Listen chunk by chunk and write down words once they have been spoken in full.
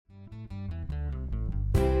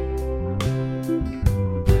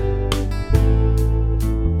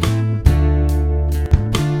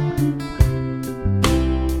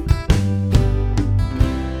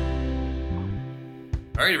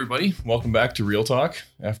everybody. Welcome back to Real Talk.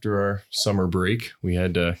 After our summer break, we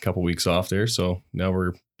had a couple weeks off there, so now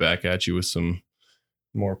we're back at you with some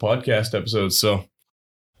more podcast episodes. So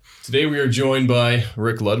today we are joined by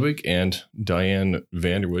Rick Ludwig and Diane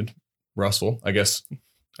Vanderwoude. Russell, I guess.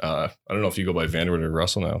 I don't know if you go by Vanderwoude or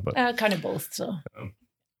Russell now, but kind of both. So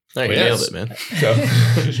you nailed it, man. So,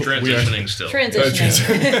 just transitioning still.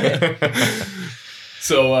 Transitioning.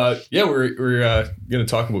 So we're going to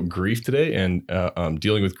talk about grief today and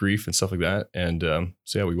dealing with grief and stuff like that. And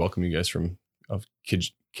we welcome you guys from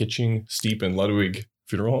Kitching, Steep, and Ludwig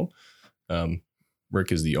Funeral Home.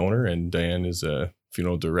 Rick is the owner, and Diane is a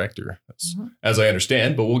funeral director, as I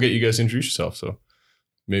understand. But we'll get you guys to introduce yourself. So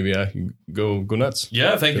maybe you go nuts.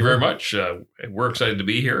 Yeah, thank you very much. We're excited to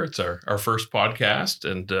be here. It's our first podcast,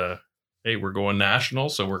 and hey, we're going national,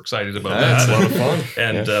 so we're excited about that. It's a lot of fun.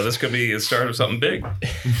 And this could be the start of something big.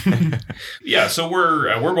 Yeah, so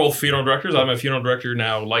we're both funeral directors. I'm a funeral director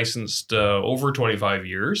now, licensed over 25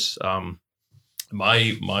 years.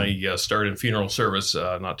 My start in funeral service,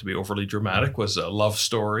 not to be overly dramatic, was a love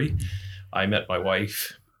story. I met my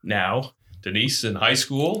wife now, Denise, in high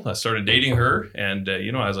school. I started dating her, and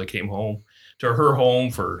as I came home to her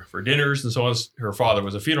home for dinners and so on, her father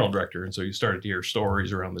was a funeral director, and so you started to hear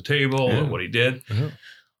stories around the table and what he did.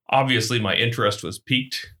 Obviously, my interest was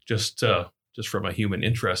piqued just from a human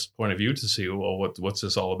interest point of view to see, well, what's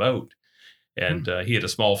this all about? And he had a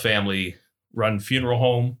small family-run funeral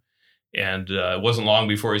home, and it wasn't long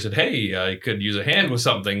before he said, hey, I could use a hand with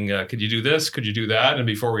something. Could you do this? Could you do that? And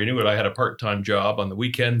before we knew it, I had a part-time job on the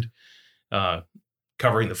weekend,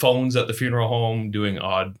 covering the phones at the funeral home, doing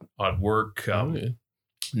odd work,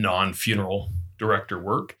 non-funeral director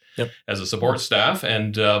work as a support staff.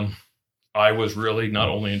 And I was really not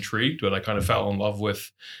only intrigued, but I kind of fell in love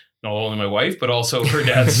with not only my wife, but also her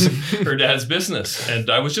dad's business. And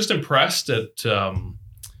I was just impressed at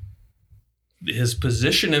his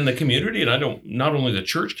position in the community. And not only the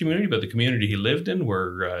church community, but the community he lived in,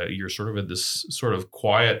 where you're sort of at this sort of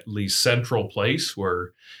quietly central place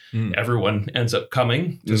where everyone ends up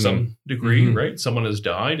coming to some degree, right? Someone has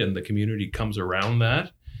died and the community comes around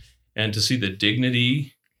that. And to see the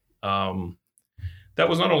dignity that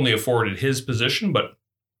was not only afforded his position, but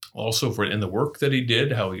also in the work that he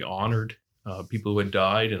did, how he honored people who had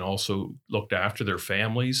died and also looked after their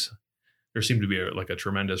families. There seemed to be a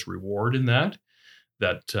tremendous reward in that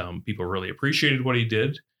people really appreciated what he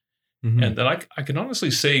did. And then I can honestly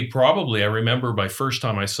say, probably, I remember my first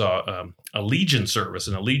time I saw a Legion service,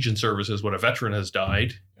 and a Legion service is when a veteran has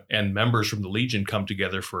died and members from the Legion come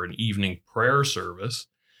together for an evening prayer service,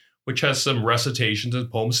 which has some recitations and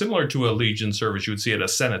poems similar to a Legion service you would see at a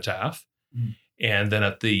cenotaph. And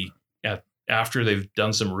then after they've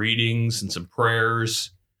done some readings and some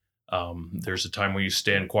prayers, there's a time when you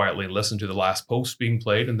stand quietly and listen to the last post being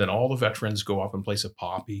played, and then all the veterans go up and place a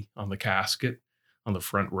poppy on the casket, on the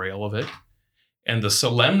front rail of it. And the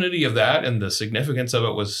solemnity of that and the significance of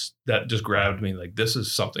it that just grabbed me. Like, this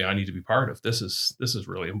is something I need to be part of. This is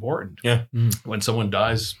really important. Yeah. When someone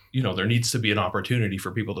dies, there needs to be an opportunity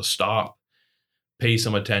for people to stop, pay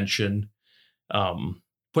some attention,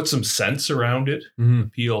 put some sense around it,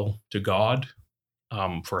 appeal to God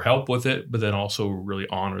for help with it, but then also really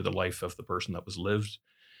honor the life of the person that was lived.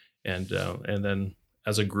 And then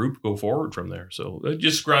as a group go forward from there. So it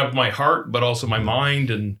just grabbed my heart, but also my mind.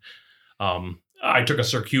 And I took a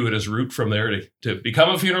circuitous route from there to become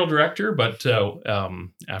a funeral director, but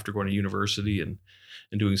after going to university and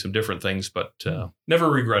doing some different things, but never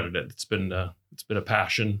regretted it. It's been a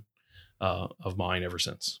passion of mine ever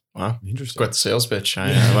since. Wow. Interesting. Quite the sales pitch.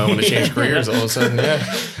 I want to change careers all of a sudden. Yeah.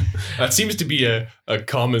 That seems to be a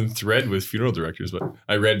common thread with funeral directors, but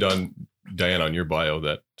I read Diane, on your bio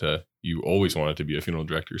that you always wanted to be a funeral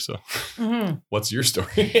director. So what's your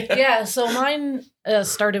story? Yeah. So mine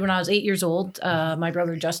started when I was 8 years old. My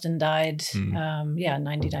brother Justin died, in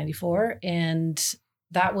 1994. And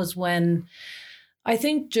that was when I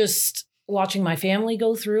think just watching my family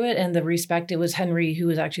go through it and the respect, it was Henry, who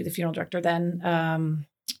was actually the funeral director then,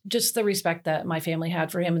 just the respect that my family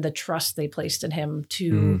had for him and the trust they placed in him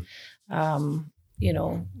to,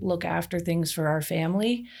 look after things for our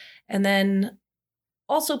family. And then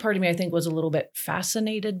also part of me, I think, was a little bit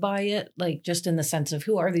fascinated by it, like just in the sense of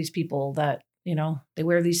who are these people that, they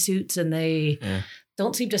wear these suits and they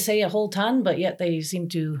don't seem to say a whole ton, but yet they seem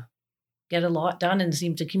to get a lot done and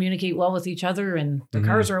seem to communicate well with each other. And their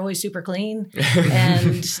cars are always super clean.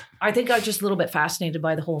 And I think I was just a little bit fascinated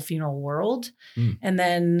by the whole funeral world. And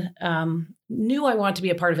then knew I wanted to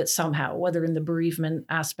be a part of it somehow, whether in the bereavement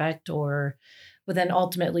aspect but then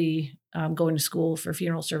ultimately going to school for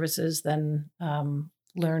funeral services, then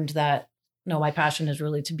learned that no, my passion is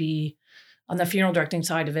really to be on the funeral directing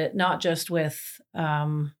side of it, not just with,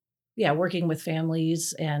 working with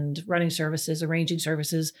families and running services, arranging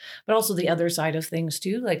services, but also the other side of things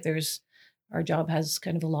too. Like our job has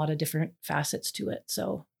kind of a lot of different facets to it.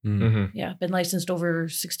 So been licensed over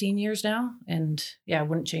 16 years now, and I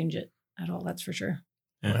wouldn't change it at all. That's for sure.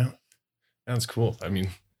 Yeah. Wow. That's cool. I mean,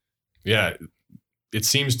 yeah, it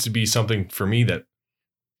seems to be something for me that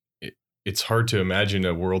it's hard to imagine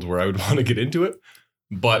a world where I would want to get into it,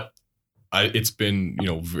 but it's been,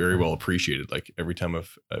 very well appreciated. Like every time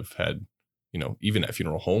I've had, even at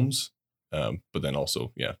funeral homes, but then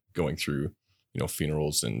also, going through,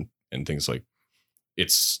 funerals and things like,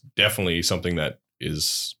 it's definitely something that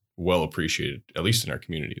is well appreciated, at least in our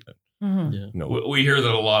community. We hear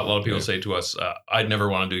that a lot. A lot of people say to us, "I'd never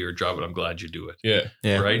want to do your job, but I'm glad you do it."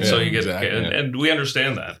 Yeah. Right. Yeah, so you get, exactly, and we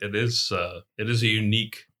understand that it is a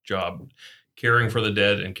unique job, caring for the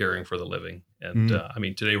dead and caring for the living. And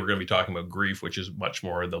today we're going to be talking about grief, which is much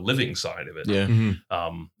more the living side of it.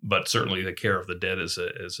 Yeah. But certainly the care of the dead is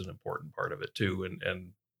an important part of it too.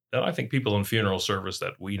 And I think people in funeral service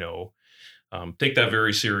that we know take that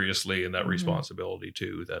very seriously, and that responsibility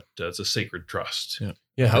too. That it's a sacred trust.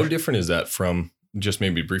 Yeah. How different is that from, just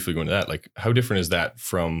maybe briefly going to that? Like, how different is that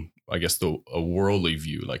from, I guess, a worldly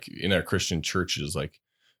view? Like in our Christian churches, like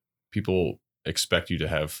people expect you to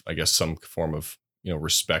have, I guess, some form of,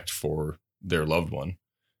 respect for their loved one.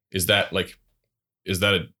 Is there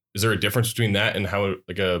a difference between that and how,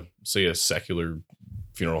 like, a secular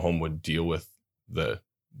funeral home would deal with the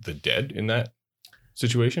dead in that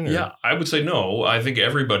situation? Or? Yeah, I would say no. I think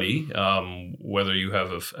everybody, whether you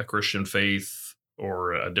have a Christian faith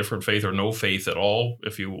or a different faith or no faith at all,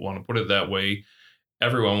 if you want to put it that way,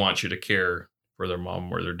 everyone wants you to care for their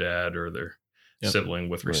mom or their dad or their sibling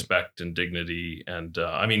with respect and dignity. And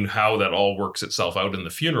how that all works itself out in the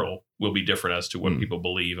funeral will be different as to what people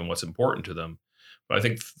believe and what's important to them. But I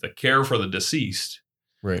think the care for the deceased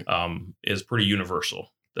is pretty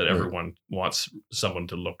universal, that everyone wants someone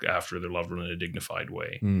to look after their loved one in a dignified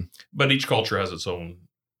way. But each culture has its own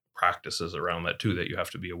practices around that too, that you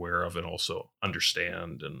have to be aware of and also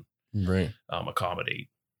understand and accommodate.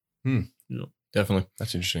 Definitely.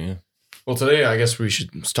 That's interesting. Yeah. Well, today I guess we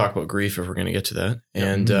should talk about grief if we're going to get to that.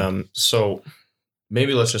 And so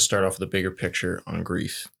maybe let's just start off with a bigger picture on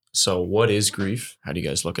grief. So what is grief? How do you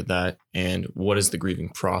guys look at that? And what is the grieving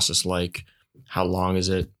process like? How long is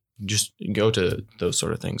it? Just go to those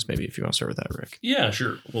sort of things. Maybe if you want to start with that, Rick. Yeah,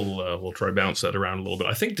 sure. We'll try to bounce that around a little bit.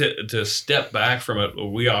 I think to step back from it,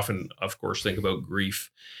 we often, of course, think about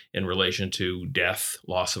grief in relation to death,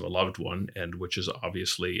 loss of a loved one, and which is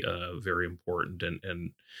obviously very important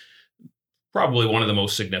and probably one of the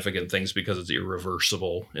most significant things because it's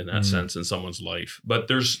irreversible in that sense in someone's life. But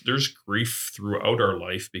there's grief throughout our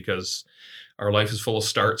life because our life is full of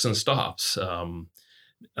starts and stops.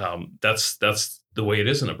 That's the way it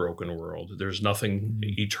is in a broken world. There's nothing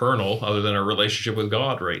eternal other than our relationship with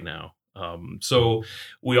God right now. So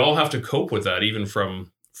we all have to cope with that, even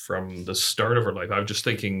from the start of our life. I was just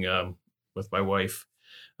thinking with my wife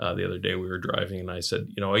the other day, we were driving, and I said,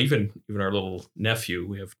 even our little nephew,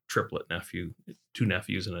 we have triplet nephew, 2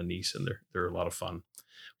 nephews and a niece, and they're a lot of fun.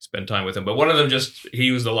 Spend time with him, but one of them he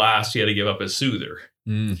was the last. He had to give up his soother,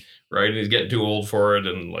 right? And he's getting too old for it,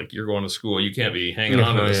 and like, you're going to school, you can't be hanging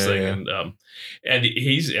on to this thing. Yeah. And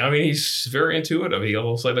he's very intuitive. He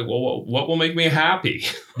almost like, well, what will make me happy?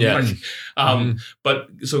 Yeah. But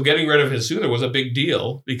so getting rid of his soother was a big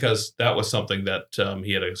deal because that was something that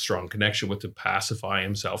he had a strong connection with, to pacify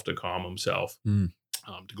himself, to calm himself, to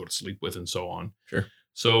go to sleep with, and so on. Sure.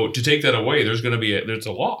 So to take that away, there's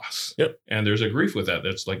a loss. Yep. And there's a grief with that.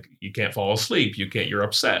 That's like, you can't fall asleep. You're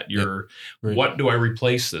upset. What do I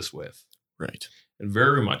replace this with? Right. And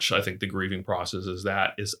very much, I think the grieving process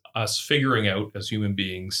is us figuring out as human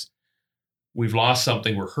beings, we've lost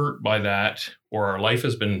something, we're hurt by that, or our life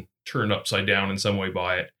has been turned upside down in some way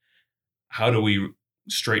by it. How do we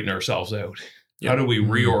straighten ourselves out? Yep. How do we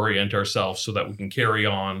reorient ourselves so that we can carry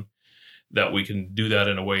on, that we can do that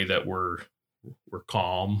in a way that we're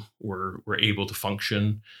calm, we're able to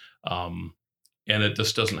function, and it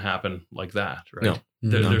just doesn't happen like that, right?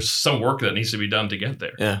 No. There's some work that needs to be done to get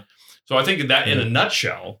there. Yeah. So I think that in a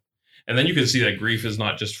nutshell, and then you can see that grief is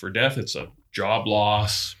not just for death; it's a job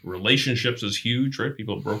loss. Relationships is huge, right?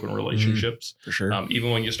 People have broken relationships. For sure.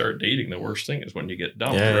 Even when you start dating, the worst thing is when you get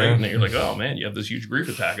dumped, right? And then you're like, oh man, you have this huge grief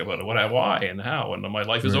attack about it. Why and how, and my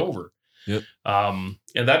life is over. Yep. And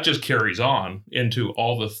that just carries on into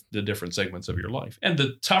all the different segments of your life, and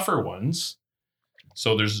the tougher ones.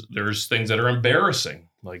 So there's things that are embarrassing,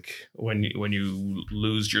 like when you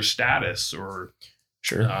lose your status, or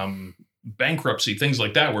sure, bankruptcy, things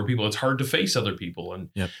like that, where it's hard to face other people. And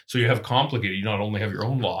so you have complicated, you not only have your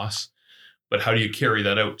own loss, but how do you carry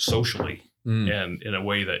that out socially and in a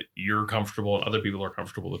way that you're comfortable and other people are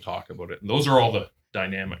comfortable to talk about it. And those are all the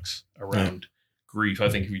dynamics around grief. I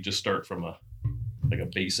think if you just start from a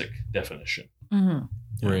basic definition.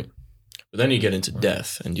 Mm-hmm. Right. But then you get into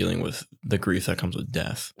death and dealing with the grief that comes with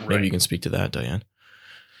death. Right. Maybe you can speak to that, Diane.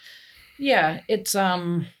 Yeah, it's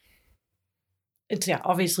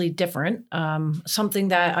obviously different. Something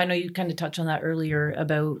that I know you kind of touched on that earlier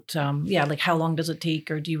about, like how long does it take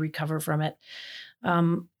or do you recover from it?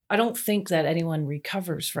 I don't think that anyone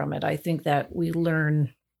recovers from it. I think that we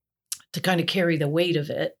learn to kind of carry the weight of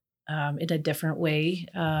it in a different way.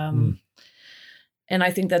 And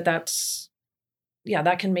I think that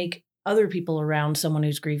that can make other people around someone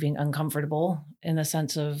who's grieving uncomfortable in the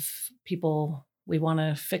sense of people, we want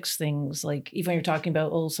to fix things. Like even you're talking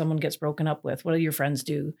about, someone gets broken up with, what do your friends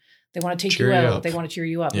do? They want to take you out. They want to cheer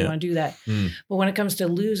you up. They want to do that. But when it comes to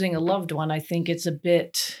losing a loved one, I think it's a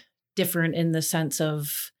bit different in the sense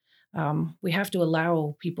of we have to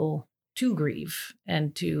allow people to grieve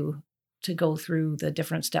and to go through the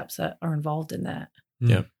different steps that are involved in that.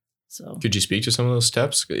 Yeah. So could you speak to some of those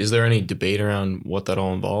steps? Is there any debate around what that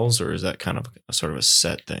all involves, or is that kind of a sort of a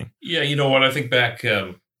set thing? Yeah, you know what? I think back,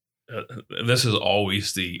 this is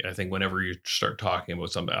always I think whenever you start talking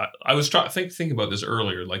about something, I was thinking about this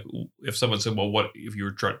earlier. Like if someone said, well, what if you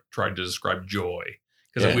were trying to describe joy?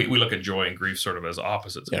 Because we look at joy and grief sort of as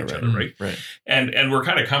opposites of each other, right? Right. And we're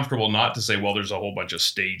kind of comfortable not to say, well, there's a whole bunch of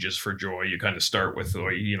stages for joy. You kind of start with,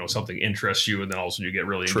 something interests you, and then all of a sudden you get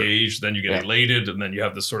really engaged, then you get elated, and then you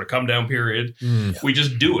have this sort of come down period. We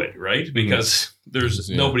just do it, right? Because there's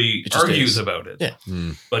nobody argues about it.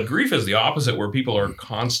 Yeah. But grief is the opposite, where people are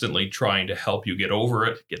constantly trying to help you get over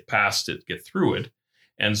it, get past it, get through it.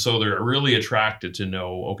 And so they're really attracted to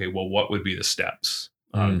know, okay, well, what would be the steps?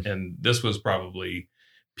 And this was probably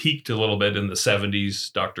peaked a little bit in the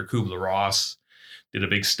 70s. Dr. Kubler-Ross did a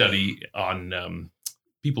big study on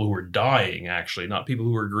people who were dying, actually, not people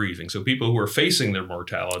who were grieving. So people who were facing their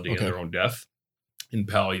mortality and their own death in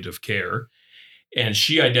palliative care. And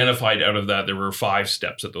she identified out of that, there were 5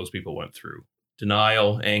 steps that those people went through: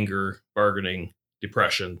 denial, anger, bargaining,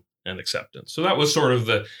 depression, and acceptance. So that was sort of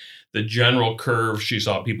the general curve she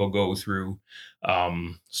saw people go through,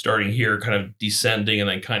 starting here, kind of descending, and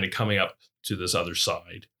then kind of coming up to this other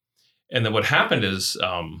side. And then what happened is,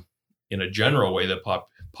 in a general way, the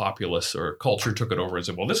populace or culture took it over and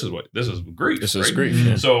said, well, this is grief. This is right? grief.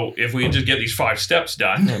 Yeah. So if we just get these 5 steps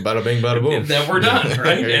done, bada bing, bada boom, then we're done,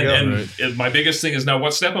 right? and right. My biggest thing is now,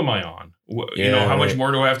 what step am I on? How much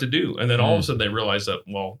more do I have to do? And then all of a sudden they realize that,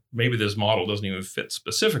 well, maybe this model doesn't even fit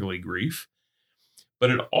specifically grief, but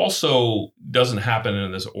it also doesn't happen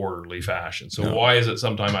in this orderly fashion. So why is it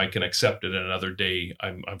sometime I can accept it and another day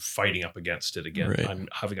I'm fighting up against it again? Right. I'm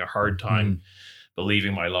having a hard time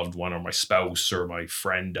believing my loved one or my spouse or my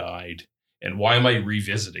friend died. And why am I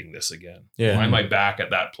revisiting this again? Yeah. Why am I back at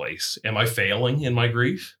that place? Am I failing in my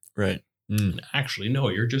grief? Right. Actually, no,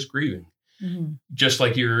 you're just grieving. Just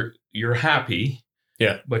like you're happy,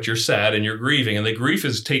 but you're sad and you're grieving. And the grief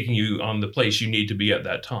is taking you on the place you need to be at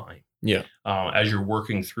that time. Yeah. As you're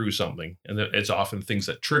working through something, and it's often things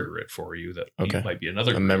that trigger it for you that might be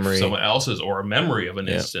another memory, someone else's, or a memory of an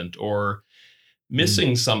instant, or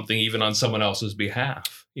missing something even on someone else's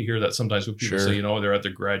behalf. You hear that sometimes when people say, they're at the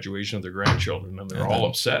graduation of their grandchildren and they're all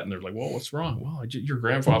upset and they're like, well, what's wrong? Well, your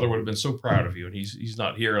grandfather would have been so proud of you, and he's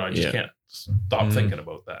not here, and I just can't stop thinking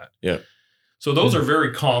about that. Yeah. So those are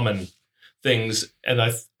very common things, and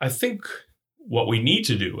I think what we need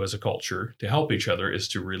to do as a culture to help each other is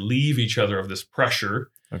to relieve each other of this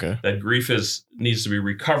pressure that grief needs to be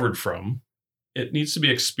recovered from. It needs to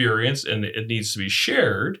be experienced, and it needs to be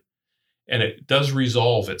shared, and it does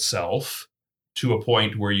resolve itself to a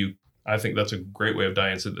point where I think that's a great way of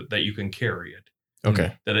Diane said that you can carry it.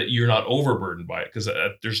 Okay. That you're not overburdened by it, because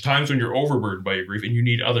there's times when you're overburdened by your grief and you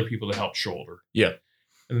need other people to help shoulder. Yeah.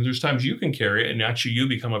 And then there's times you can carry it, and actually you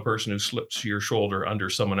become a person who slips your shoulder under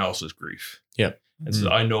someone else's grief. Yeah. And says,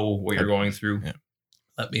 I know what you're going through. Yeah.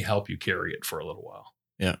 Let me help you carry it for a little while.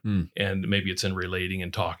 Yeah. And maybe it's in relating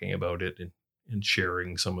and talking about it and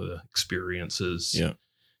sharing some of the experiences. Yeah.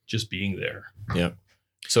 Just being there. Yeah.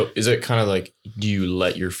 So is it kind of like, do you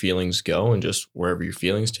let your feelings go and just wherever your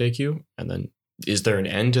feelings take you? And then is there an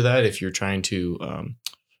end to that if you're trying to,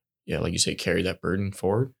 like you say, carry that burden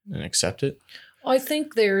forward and accept it? I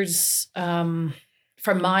think there's, from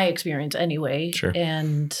my experience anyway,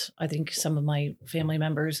 and I think some of my family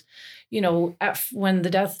members, when the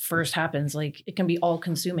death first happens, like it can be all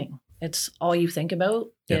consuming. it's all you think about.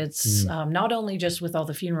 Yeah. It's not only just with all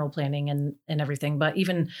the funeral planning and everything, but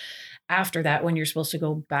even after that, when you're supposed to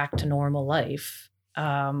go back to normal life,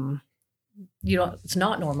 it's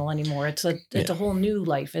not normal anymore. It's a whole new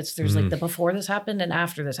life. There's like the before this happened and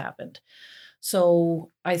after this happened.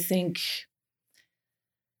 So I think,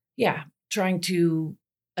 trying to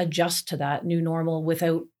adjust to that new normal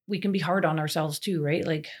we can be hard on ourselves too, right?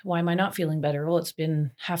 Like, why am I not feeling better? Well, it's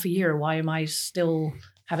been half a year. Why am I still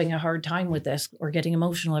having a hard time with this or getting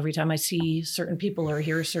emotional every time I see certain people or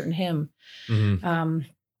hear a certain hymn?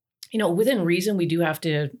 Within reason, we do have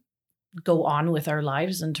to go on with our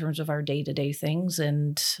lives in terms of our day-to-day things.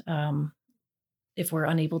 And if we're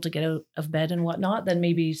unable to get out of bed and whatnot, then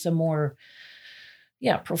maybe some more,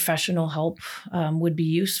 professional help would be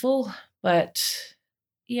useful. But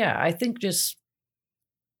I think just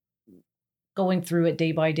going through it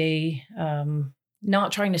day by day,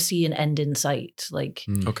 not trying to see an end in sight. Like,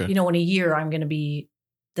 in a year, I'm going to be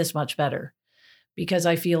this much better, because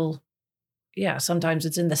I feel, sometimes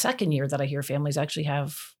it's in the second year that I hear families actually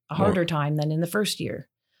have a harder time than in the first year.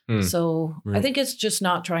 So I think it's just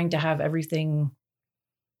not trying to have everything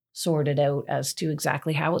sorted out as to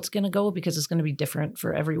exactly how it's going to go, because it's going to be different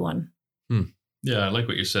for everyone. Yeah, I like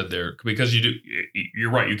what you said there, because you're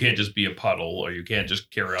right. You can't just be a puddle, or you can't just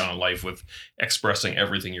carry on in life with expressing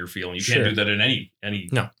everything you're feeling. You can't do that in any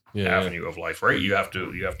avenue of life, right? You have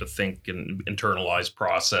to think and internalize,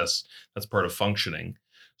 process. That's part of functioning.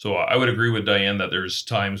 So I would agree with Diane that there's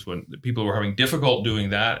times when people are having difficult doing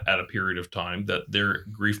that at a period of time, that their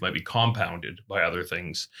grief might be compounded by other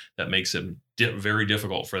things that makes it very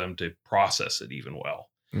difficult for them to process it even well.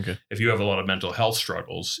 Okay. If you have a lot of mental health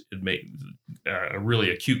struggles, it may a really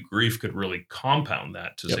acute grief could really compound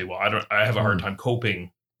that to say, well, I have a hard time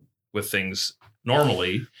coping with things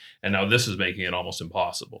normally, and now this is making it almost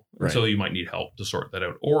impossible. Right. So you might need help to sort that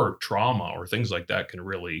out, or trauma or things like that can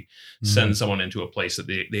really send someone into a place that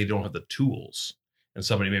they don't have the tools, and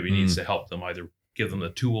somebody maybe needs to help them, either give them the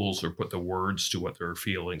tools or put the words to what they're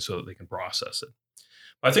feeling so that they can process it.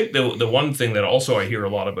 I think the one thing that also I hear a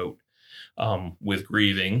lot about with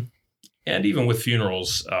grieving and even with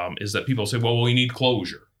funerals is that people say, well, we need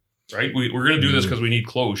closure, right? We're going to do this because we need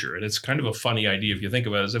closure. And it's kind of a funny idea if you think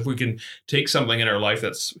about it, as if we can take something in our life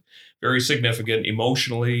that's very significant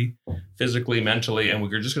emotionally, physically, mentally, and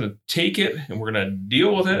we're just going to take it and we're going to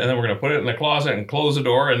deal with it, and then we're going to put it in the closet and close the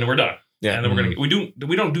door, and then we're done. Yeah. And then we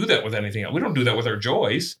don't do that with anything else. We don't do that with our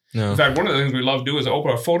joys. No. In fact, one of the things we love to do is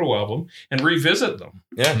open a photo album and revisit them.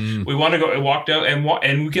 Yeah. We want to go and walk down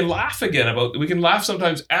and we can laugh again we can laugh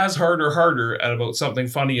sometimes as hard or harder at about something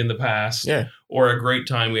funny in the past, or a great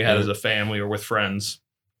time we had as a family or with friends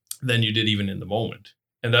than you did even in the moment.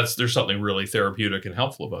 And there's something really therapeutic and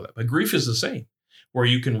helpful about that. But grief is the same, where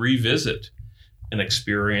you can revisit an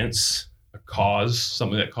experience, a cause,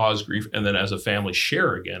 something that caused grief, and then as a family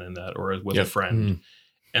share again in that, or with a friend.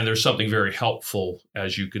 And there's something very helpful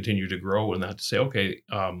as you continue to grow in that, to say, okay,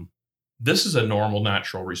 this is a normal,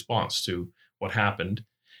 natural response to what happened,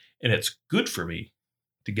 and it's good for me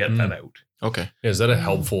to get that out. Okay. Is that a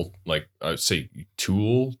helpful, like, I would say,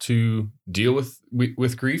 tool to deal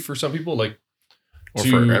with grief for some people? Like, or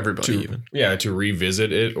for everybody even. Yeah, to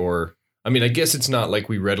revisit it, or, I mean, I guess it's not like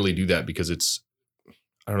we readily do that because it's,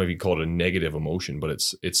 I don't know if you call it a negative emotion, but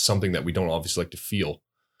it's something that we don't obviously like to feel.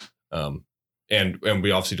 And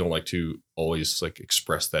we obviously don't like to always like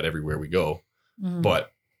express that everywhere we go.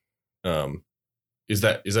 But is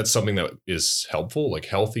that something that is helpful, like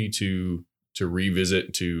healthy to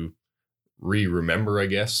revisit, to remember, I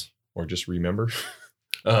guess, or just remember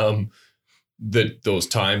that those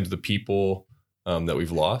times, the people that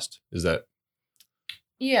we've lost? Is that?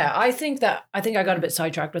 Yeah, I think I got a bit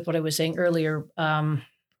sidetracked with what I was saying earlier.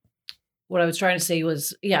 What I was trying to say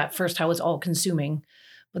was, at first how it's all consuming,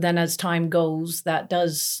 but then as time goes, that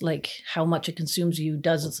does, like, how much it consumes you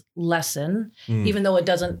does lessen, even though it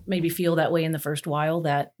doesn't maybe feel that way in the first while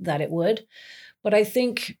that it would. But I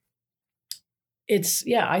think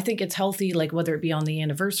I think it's healthy, like whether it be on the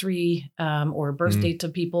anniversary or birth dates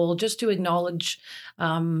of people, just to acknowledge,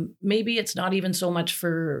 maybe it's not even so much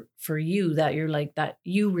for you that you're like that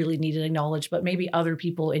you really need to acknowledge, but maybe other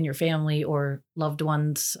people in your family or loved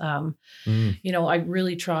ones. I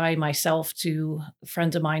really try myself, to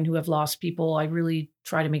friends of mine who have lost people, I really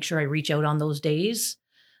try to make sure I reach out on those days.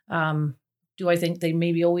 Do I think they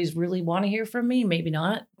maybe always really want to hear from me? Maybe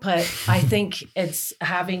not. But I think it's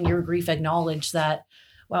having your grief acknowledge that,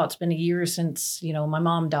 wow, it's been a year since, my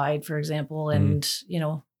mom died, for example, and,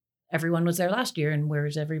 everyone was there last year, and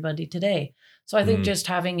where's everybody today? So I think just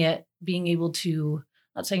having it, being able to,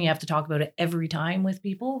 not saying you have to talk about it every time with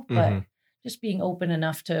people, but just being open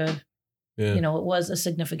enough to Yeah. You know, it was a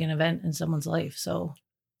significant event in someone's life. So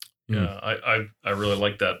Yeah, I really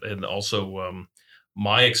like that. And also,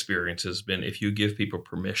 my experience has been if you give people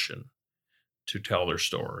permission to tell their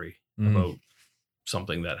story about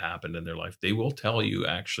something that happened in their life, they will tell you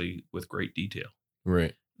actually with great detail.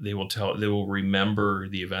 Right. They will remember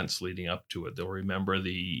the events leading up to it. They'll remember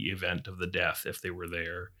the event of the death if they were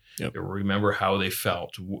there. Yep. They will remember how they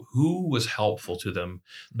felt, who was helpful to them,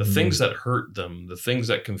 the things that hurt them, the things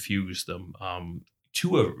that confused them,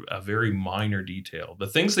 to a very minor detail, the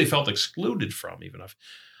things they felt excluded from. Even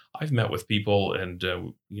I've met with people and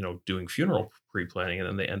doing funeral pre-planning, and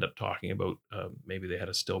then they end up talking about maybe they had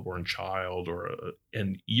a stillborn child,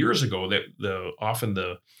 and years ago that often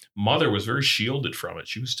the mother was very shielded from it.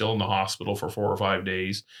 She was still in the hospital for 4 or 5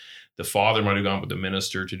 days. The father might have gone with the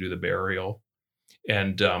minister to do the burial,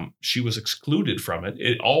 and she was excluded from it.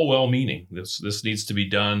 It all well-meaning. This needs to be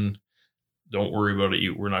done. Don't worry about it.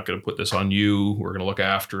 We're not going to put this on you. We're going to look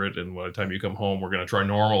after it. And by the time you come home, we're going to try and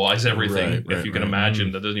normalize everything. If you can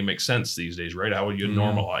imagine, that doesn't even make sense these days, right? How would you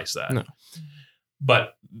normalize that? No.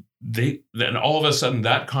 But then all of a sudden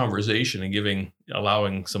that conversation and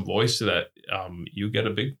allowing some voice to that, you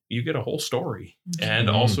get a whole story, and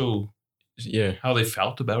also how they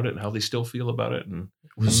felt about it and how they still feel about it. And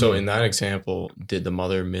so in that example, did the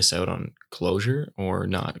mother miss out on closure or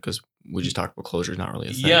not? Because we just talked about closure is not really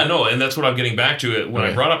a thing. Yeah, no, and that's what I'm getting back to. When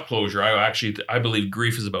I brought up closure, I believe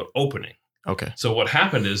grief is about opening. Okay. So what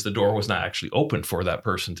happened is the door was not actually open for that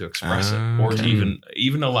person to express it, or to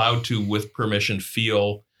even allowed to, with permission,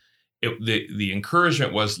 feel it. The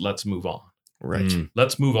encouragement was, let's move on. Right.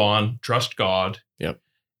 Let's move on. Trust God. Yep.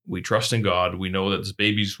 We trust in God. We know that this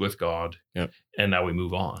baby's with God. Yep. And now we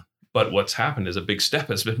move on. But what's happened is a big step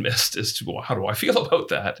has been missed as to, well, how do I feel about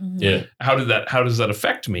that? Yeah. How does that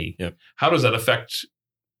affect me? Yep. How does that affect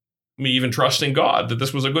me even trusting God that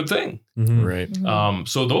this was a good thing? Mm-hmm. Right. Mm-hmm.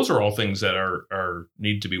 So those are all things that are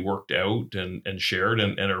need to be worked out and shared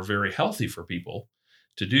and are very healthy for people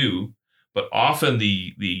to do. But often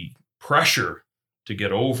the pressure to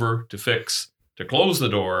get over, to fix, to close the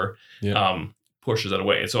door, pushes that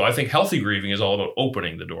away. And so I think healthy grieving is all about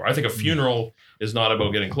opening the door. I think a funeral is not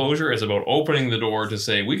about getting closure. It's about opening the door to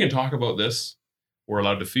say, we can talk about this. We're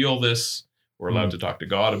allowed to feel this. We're allowed to talk to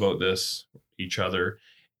God about this, each other,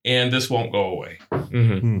 and this won't go away.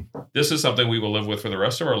 Mm-hmm. This is something we will live with for the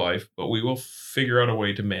rest of our life, but we will figure out a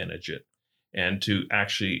way to manage it and to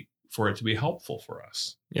actually, for it to be helpful for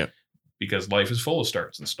us. Yeah. Because life is full of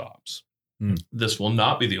starts and stops. This will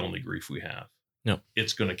not be the only grief we have. No.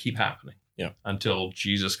 It's going to keep happening. Yeah. Until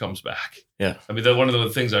Jesus comes back. Yeah. I mean, one of the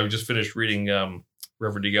things I just finished reading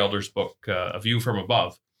Reverend D. Gelder's book, A View from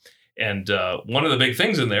Above. And one of the big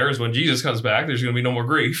things in there is when Jesus comes back, there's going to be no more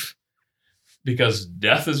grief because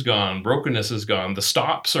death is gone. Brokenness is gone. The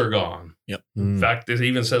stops are gone. Yep. In fact, it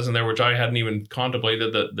even says in there, which I hadn't even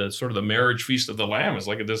contemplated, that the sort of the marriage feast of the Lamb is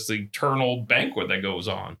like this eternal banquet that goes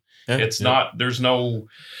on. Yeah. It's not, there's no,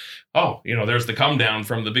 there's the come down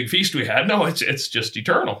from the big feast we had. No, it's just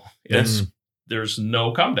eternal. There's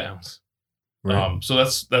no come downs. Right. So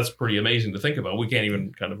that's pretty amazing to think about. We can't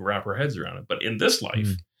even kind of wrap our heads around it. But in this life,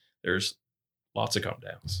 there's lots of come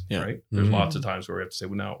downs, right? There's lots of times where we have to say,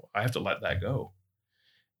 well, no, I have to let that go.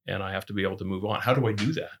 And I have to be able to move on. How do I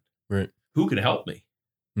do that? Right. Who can help me?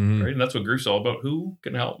 Right. And that's what grief's all about. Who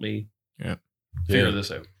can help me figure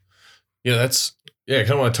this out? Yeah, I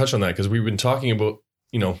kind of want to touch on that because we've been talking about,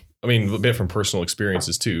 a bit from personal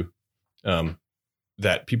experiences too,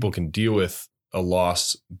 that people can deal with a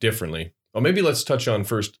loss differently. Well, maybe let's touch on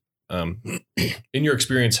first, in your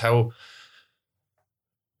experience, how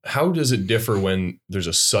does it differ when there's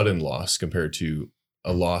a sudden loss compared to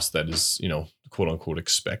a loss that is, quote unquote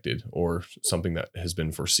expected or something that has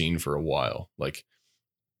been foreseen for a while? Like,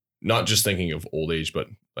 not just thinking of old age, but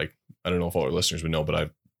like, I don't know if all our listeners would know, but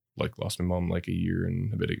I've lost my mom a year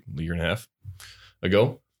and a half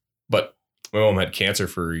ago. But my mom had cancer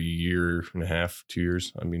for a year and a half, 2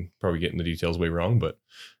 years. Probably getting the details way wrong, but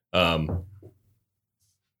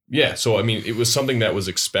so it was something that was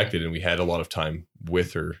expected, and we had a lot of time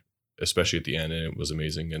with her, especially at the end, and it was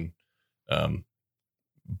amazing. And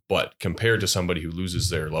but compared to somebody who loses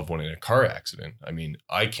their loved one in a car accident,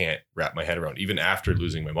 I can't wrap my head around, even after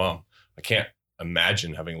losing my mom, I can't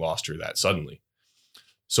imagine having lost her that suddenly.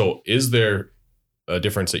 So is there a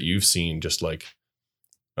difference that you've seen, just like,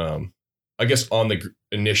 I guess, on the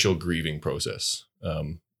initial grieving process?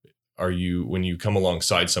 Are you, when you come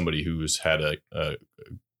alongside somebody who's had a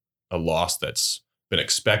loss that's been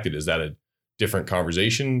expected, is that a different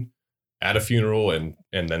conversation at a funeral and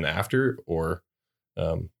then after, or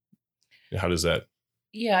how does that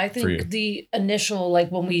Yeah, I for you? think the initial,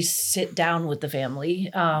 like when we sit down with the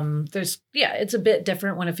family, it's a bit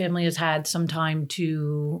different when a family has had some time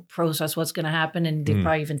to process what's going to happen. And they've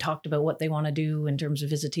probably even talked about what they want to do in terms of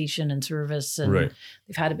visitation and service. And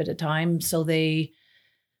they've had a bit of time. So they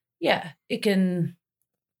have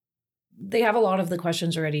a lot of the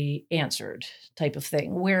questions already answered type of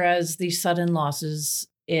thing. Whereas the sudden losses,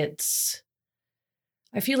 I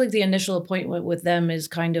feel like the initial appointment with them is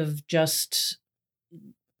kind of just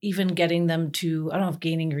even getting them to, I don't know if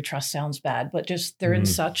gaining your trust sounds bad, but just they're in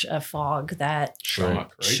such a fog that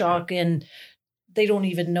shock, and they don't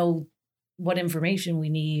even know what information we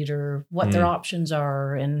need or what their options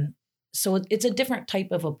are. And so it's a different type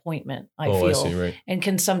of appointment, I feel, I see, right. And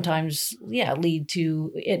can sometimes, lead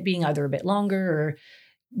to it being either a bit longer or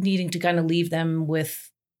needing to kind of leave them with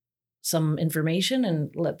some information and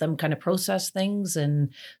let them kind of process things.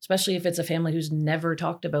 And especially if it's a family who's never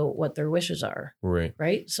talked about what their wishes are. Right.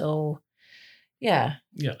 So, yeah.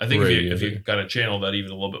 Yeah. I think if you kind of channel that even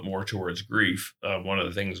a little bit more towards grief, one of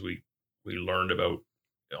the things we learned about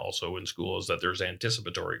also in school is that there's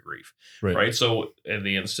anticipatory grief. Right. So in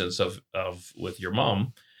the instance of with your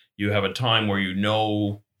mom, you have a time where you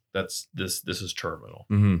know that's this is terminal.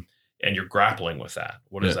 Mm-hmm. And you're grappling with that.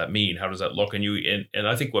 What does that mean? How does that look? And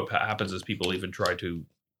I think what happens is people even try to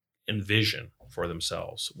envision for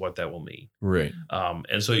themselves what that will mean. Right. And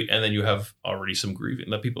then you have already some grieving.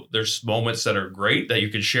 That people, there's moments that are great that you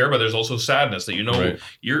can share, but there's also sadness that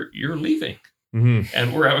you're leaving,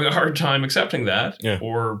 and we're having a hard time accepting that,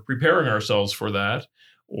 or preparing ourselves for that,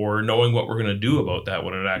 or knowing what we're going to do about that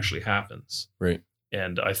when it actually happens. Right.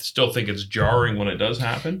 And I still think it's jarring when it does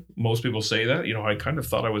happen. Most people say that, I kind of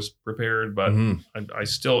thought I was prepared, but it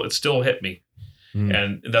still hit me.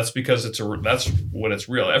 And that's because that's when it's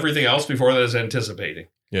real. Everything else before that is anticipating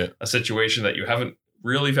a situation that you haven't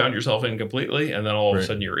really found yourself in completely. And then all of a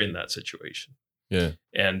sudden you're in that situation. Yeah.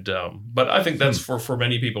 And, but I think that's for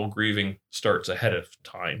many people, grieving starts ahead of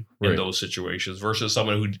time in those situations versus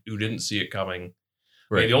someone who didn't see it coming.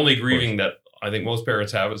 Right. I mean, the only grieving that I think most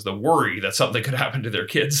parents have is the worry that something could happen to their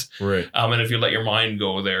kids. Right. And if you let your mind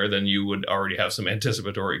go there, then you would already have some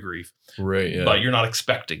anticipatory grief. Right. Yeah. But you're not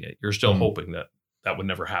expecting it. You're still hoping that would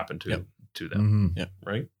never happen to them. Mm-hmm. Yeah.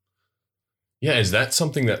 Right. Yeah. Is that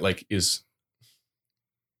something that like is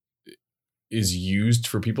used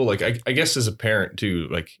for people? Like, I guess as a parent too,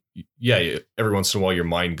 like, every once in a while your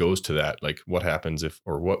mind goes to that. Like what happens if,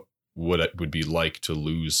 or what it would be like to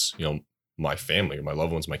lose, my family or my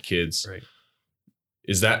loved ones, my kids. Right.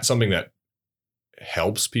 Is that something that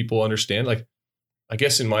helps people understand? Like, I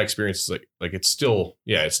guess in my experience, like it's still,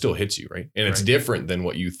 it still hits you. Right. And it's different than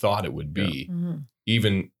what you thought it would be. Yeah. Mm-hmm.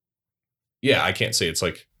 Even, I can't say it's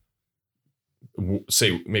like,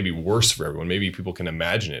 say maybe worse for everyone. Maybe people can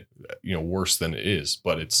imagine it, worse than it is,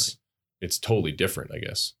 but it's totally different, I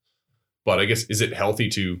guess. But I guess, is it healthy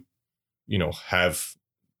to, have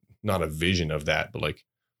not a vision of that, but like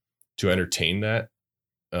to entertain that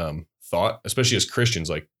thought, especially as Christians,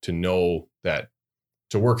 like to know that,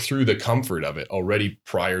 to work through the comfort of it already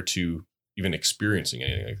prior to even experiencing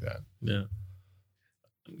anything like that. Yeah.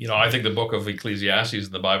 I think the book of Ecclesiastes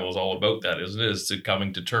in the Bible is all about that, isn't it? Is to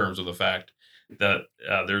coming to terms with the fact that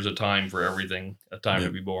there's a time for everything, a time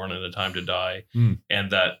to be born and a time to die.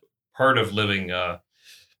 And that part of living a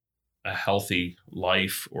healthy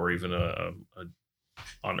life, or even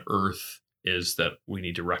on earth, is that we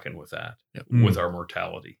need to reckon with that, with our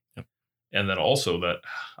mortality. And then also that,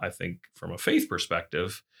 I think from a faith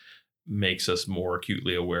perspective, makes us more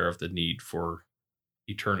acutely aware of the need for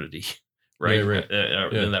eternity, right?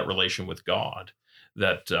 In that relation with God,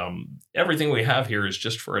 that everything we have here is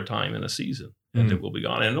just for a time and a season, and it will be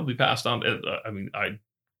gone, and it'll be passed on. I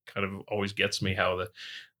kind of always gets me how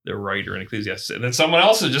the writer in Ecclesiastes said, and then someone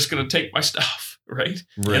else is just going to take my stuff, right?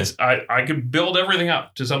 I could build everything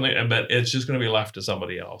up to something, but it's just going to be left to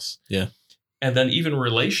somebody else. Yeah. And then even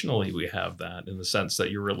relationally, we have that in the sense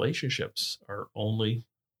that your relationships are only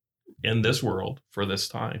in this world for this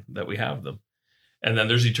time that we have them. And then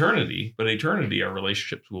there's eternity, but eternity, our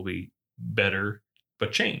relationships will be better,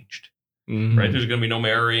 but changed, right? There's going to be no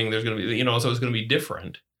marrying. There's going to be, so it's going to be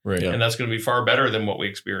different. Right. And that's going to be far better than what we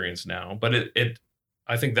experience now. But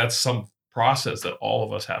I think that's some process that all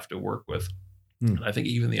of us have to work with. And I think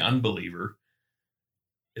even the unbeliever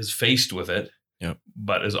is faced with it,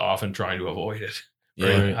 but is often trying to avoid it.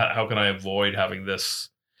 Right? Yeah. How can I avoid having this?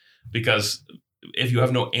 Because if you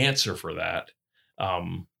have no answer for that,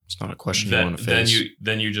 it's not a question you want to face.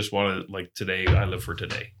 Then you just want to, like, today, I live for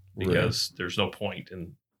today, because there's no point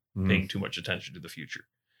in paying too much attention to the future.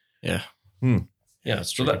 Yeah. Yeah.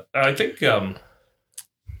 So that, I think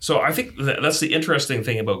So I think that's the interesting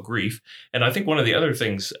thing about grief. And I think one of the other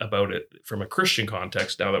things about it from a Christian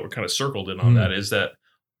context, now that we're kind of circled in on that, is that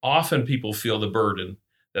often people feel the burden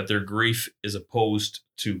that their grief is opposed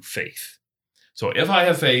to faith. So if I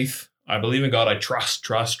have faith, I believe in God, I trust.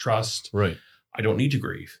 Right. I don't need to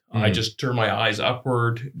grieve. I just turn my eyes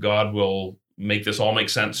upward. God will make this all make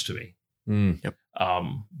sense to me. Yep.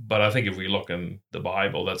 But I think if we look in the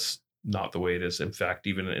Bible, that's not the way it is. In fact,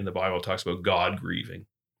 even in the Bible, it talks about God grieving.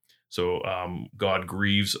 So God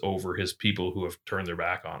grieves over his people who have turned their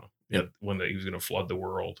back on him. Yep. When he was going to flood the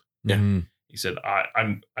world. Yeah. He said,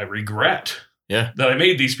 I regret Yeah. that I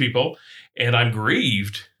made these people, and I'm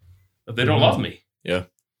grieved that they don't love me. Yeah.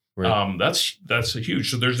 Right. That's huge.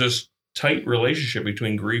 So there's this tight relationship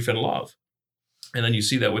between grief and love. And then you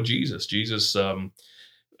see that with Jesus. Jesus,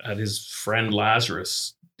 at his friend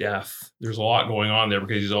Lazarus' death, there's a lot going on there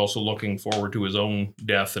because he's also looking forward to his own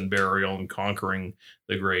death and burial and conquering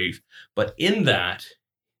the grave. But in that,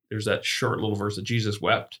 there's that short little verse that Jesus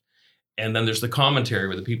wept. And then there's the commentary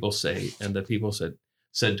where the people say, and the people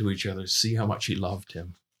said to each other, see how much he loved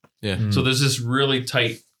him. Yeah. So there's this really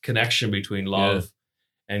tight connection between love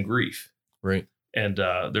and grief. Right. And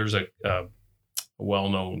there's a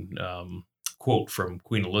well-known quote from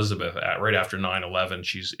Queen Elizabeth right after 9/11.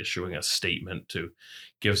 She's issuing a statement to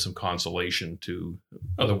give some consolation to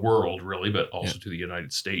the world, really, but also to the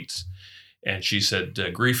United States. And she said,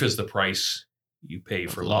 grief is the price you pay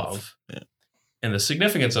for love. Yeah. And the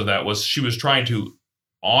significance of that was she was trying to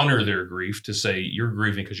honor their grief, to say, you're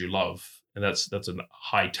grieving because you love. And that's a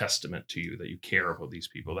high testament to you that you care about these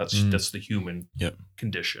people. That's the human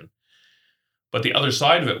condition. But the other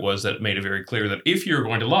side of it was that it made it very clear that if you're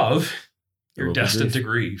going to love, you're destined to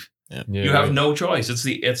grieve. Yeah. You have no choice.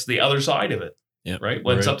 It's the other side of it. Yeah. Right.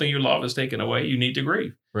 When something you love is taken away, you need to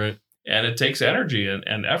grieve. Right. And it takes energy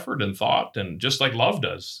and effort and thought, and just like love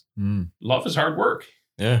does. Love is hard work.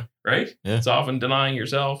 Yeah. Right. Yeah. It's often denying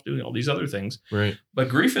yourself, doing all these other things. Right. But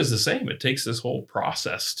grief is the same. It takes this whole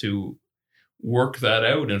process to work that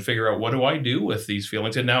out and figure out, what do I do with these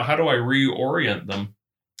feelings? And now how do I reorient them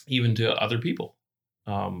even to other people?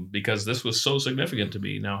 Because this was so significant to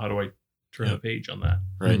me. Now, how do I turn the page on that?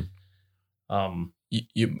 Right.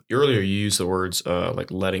 You earlier you used the words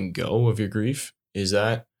like letting go of your grief. Is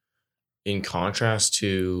that in contrast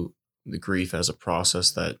to the grief as a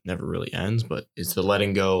process that never really ends? But is the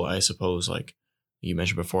letting go, I suppose, like you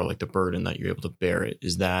mentioned before, like the burden that you're able to bear it,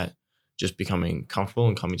 is that just becoming comfortable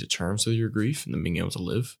and coming to terms with your grief and then being able to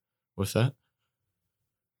live with that?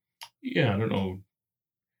 Yeah, I don't know.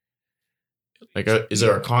 Like, is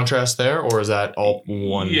there a contrast there, or is that all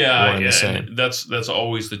one? Yeah, one the same? and that's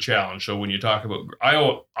always the challenge. So when you talk about,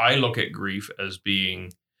 I look at grief as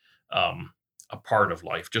being a part of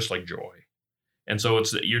life, just like joy. And so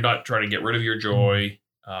it's that you're not trying to get rid of your joy.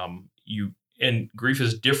 And grief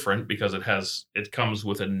is different because it comes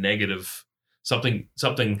with a negative. Something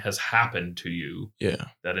has happened to you. Yeah,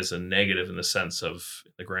 that is a negative in the sense of,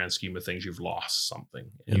 in the grand scheme of things, you've lost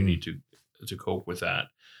something, and you need to cope with that.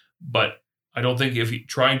 But I don't think if you're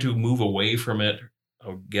trying to move away from it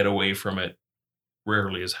or get away from it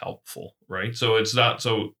rarely is helpful, right? So it's not,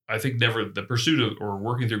 so I think never the pursuit of or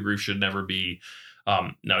working through grief should never be,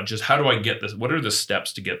 now just how do I get this? What are the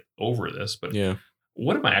steps to get over this? But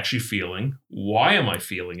what am I actually feeling? Why am I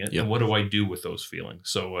feeling it? And what do I do with those feelings?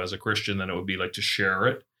 So as a Christian, then it would be like to share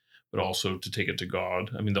it, but also to take it to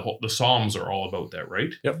God. I mean, the Psalms are all about that,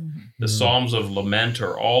 right? Yep. The Psalms of lament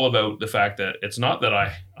are all about the fact that it's not that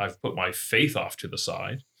I've put my faith off to the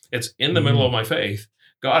side. It's in the middle of my faith.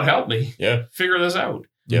 God help me figure this out.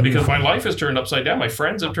 Yep. Because my life is turned upside down. My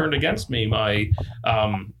friends have turned against me.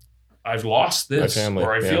 I've lost this,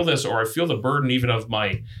 or I feel this, or I feel the burden even of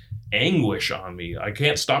my anguish on me. I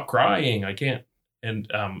can't stop crying. I can't. And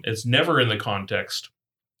it's never in the context,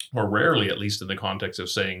 or rarely at least in the context of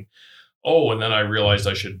saying, oh, and then I realized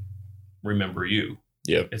I should remember you.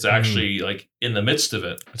 Yeah. It's actually like in the midst of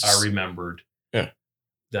it, I remembered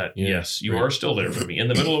that, yes, you are still there for me. In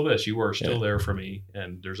the middle of this, you are still there for me,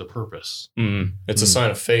 and there's a purpose. It's a sign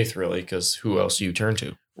of faith, really, because who else do you turn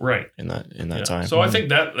to? Right. In that time. So I think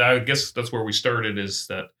that, I guess that's where we started, is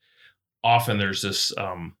that often there's this,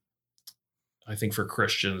 I think for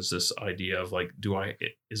Christians, this idea of like,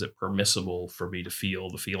 is it permissible for me to feel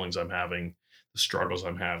the feelings I'm having, the struggles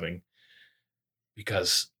I'm having?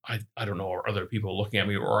 Because I don't know, are other people looking at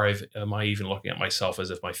me, or am I even looking at myself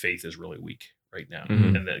as if my faith is really weak right now,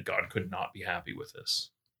 and that God could not be happy with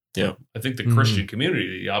this? Yeah. I think the Christian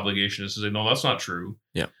community, the obligation is to say, no, that's not true.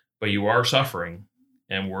 Yeah. But you are suffering,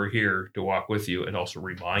 and we're here to walk with you and also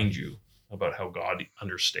remind you about how God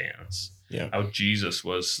understands. how Jesus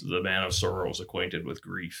was the man of sorrows, acquainted with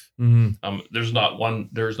grief. Mm-hmm. There's not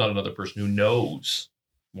another person who knows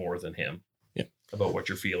more than him Yeah. about what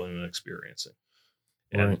you're feeling and experiencing,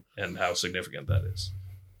 Right. and how significant that is.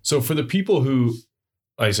 So for the people who,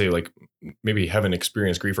 I say, like, maybe haven't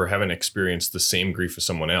experienced grief or haven't experienced the same grief as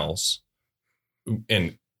someone else,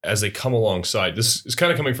 and as they come alongside, this is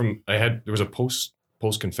kind of coming from, there was a post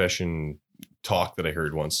confession talk that I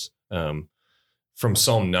heard once, from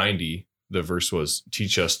Psalm 90. The verse was,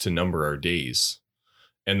 teach us to number our days.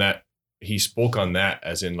 And that he spoke on that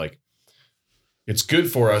as in, like, it's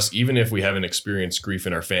good for us, even if we haven't experienced grief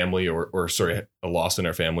in our family or a loss in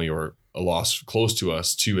our family or a loss close to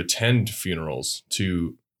us, to attend funerals,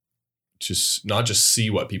 to not just see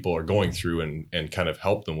what people are going through and kind of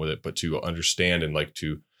help them with it, but to understand and, like,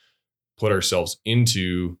 to put ourselves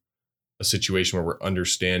into a situation where we're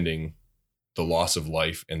understanding the loss of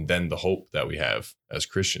life and then the hope that we have as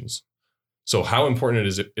Christians. So how important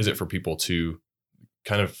is it for people to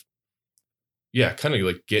kind of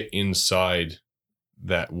like get inside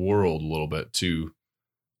that world a little bit to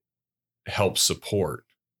help support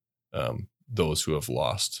those who have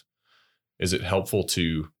lost? Is it helpful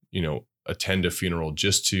to, attend a funeral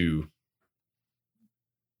just to,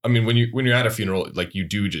 I mean, when you're at a funeral, like, you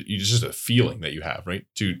just a feeling that you have, right?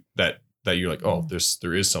 To that you're like, oh,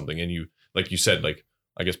 there is something. And you, like you said, like,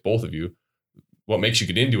 I guess both of you, what makes you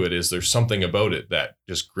get into it is there's something about it that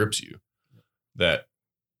just grips you. That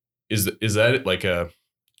is that like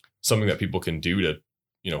something that people can do to,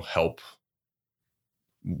 help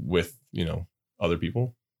with, other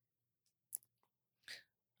people?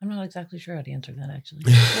 I'm not exactly sure how to answer that, actually.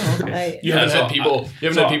 You haven't had people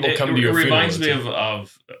come to your funeral. It reminds me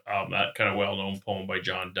of that kind of well-known poem by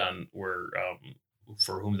John Donne, where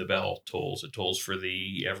for whom the bell tolls, it tolls for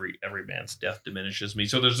thee, every man's death diminishes me.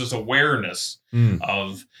 So there's this awareness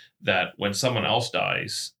of that when someone else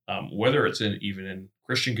dies, whether it's even in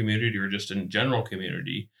Christian community or just in general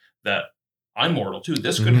community, that I'm mortal too.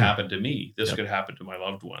 This could happen to me. This could happen to my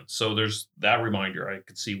loved one. So there's that reminder. I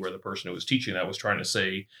could see where the person who was teaching that was trying to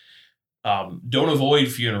say, don't avoid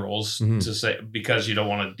funerals to say, because you don't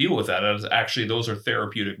want to deal with that. As actually, those are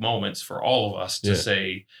therapeutic moments for all of us to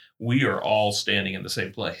say, we are all standing in the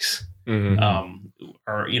same place.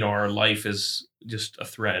 Our life is just a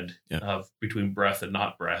thread of between breath and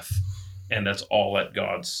not breath. And that's all at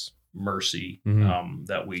God's mercy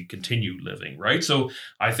that we continue living. Right. So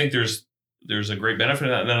I think there's a great benefit of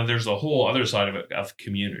that. And then there's a whole other side of it, of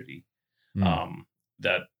community,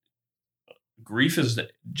 that grief is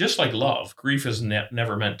just like love. Grief is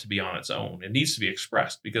never meant to be on its own. It needs to be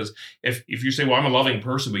expressed, because if you say, well, I'm a loving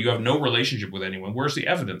person, but you have no relationship with anyone, where's the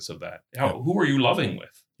evidence of that? Who are you loving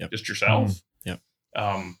with? Just yourself?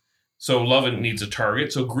 So love needs a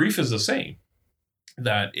target. So grief is the same,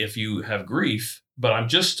 that if you have grief, but I'm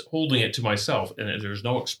just holding it to myself and there's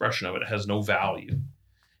no expression of it, it has no value.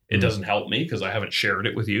 It doesn't help me because I haven't shared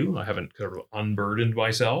it with you. I haven't kind of unburdened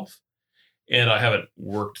myself, and I haven't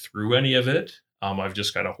worked through any of it. I've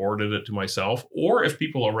just kind of hoarded it to myself. Or if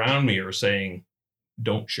people around me are saying,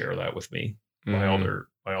 don't share that with me by all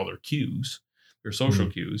their cues, their social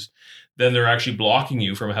cues, then they're actually blocking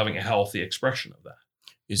you from having a healthy expression of that.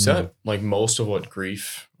 Is that like most of what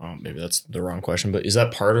grief, maybe that's the wrong question, but is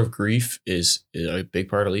that part of grief, is a big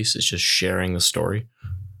part at least, is just sharing the story?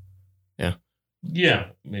 Yeah,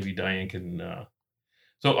 maybe Diane can.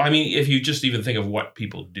 So, I mean, if you just even think of what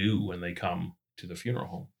people do when they come to the funeral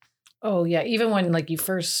home. Oh, yeah. Even when, like, you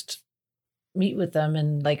first meet with them,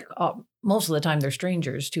 and, like, most of the time they're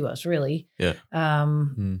strangers to us, really. Yeah.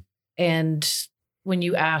 And when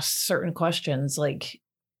you ask certain questions, like,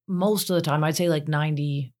 most of the time, I'd say like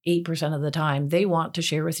 98% of the time, they want to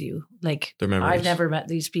share with you. Like, I've never met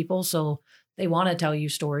these people, so they want to tell you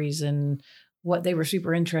stories and what they were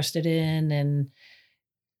super interested in. And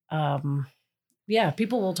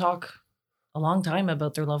people will talk a long time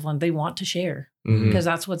about their loved one. They want to share because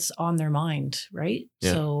that's what's on their mind, right?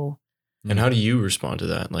 Yeah. So, and how do you respond to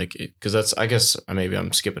that? Like, because that's, I guess maybe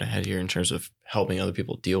I'm skipping ahead here in terms of helping other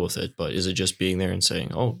people deal with it, but is it just being there and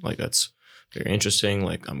saying, oh, like, that's very interesting,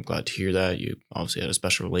 like, I'm glad to hear that you obviously had a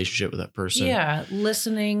special relationship with that person? Yeah,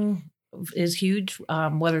 listening is huge,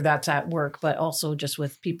 whether that's at work, but also just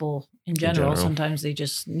with people in general. Sometimes they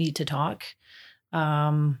just need to talk,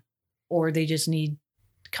 or they just need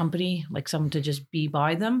company, like someone to just be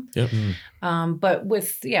by them. But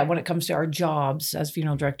when it comes to our jobs as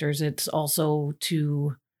funeral directors, it's also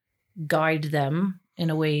to guide them in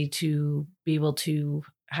a way to be able to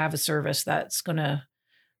have a service that's going to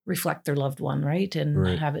reflect their loved one, right?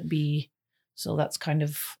 And have it be. So that's kind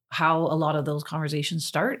of how a lot of those conversations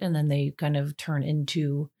start. And then they kind of turn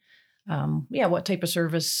into what type of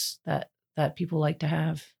service that people like to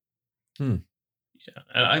have. Yeah,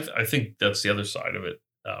 and I think that's the other side of it,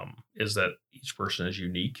 is that each person is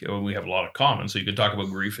unique. We have a lot of common, so you can talk about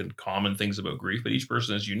grief and common things about grief, but each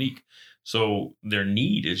person is unique. So their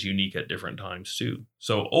need is unique at different times too.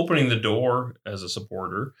 So opening the door as a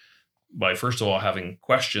supporter by, first of all, having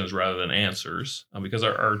questions rather than answers, because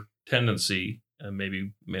our tendency, and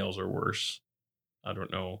maybe males are worse, I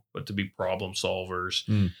don't know, but to be problem solvers.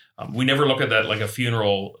 We never look at that like a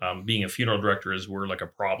funeral. Being a funeral director is we're like a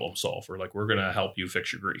problem solver. Like we're going to help you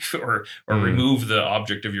fix your grief or remove the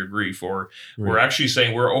object of your grief. Or we're actually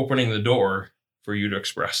saying we're opening the door for you to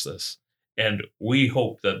express this. And we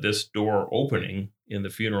hope that this door opening in the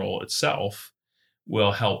funeral itself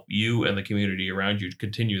will help you and the community around you to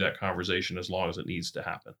continue that conversation as long as it needs to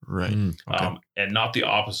happen. Right. Okay. And not the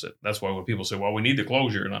opposite. That's why when people say, well, we need the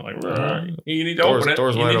closure, and I'm like, you need to open it.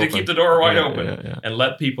 You need to keep the door wide open and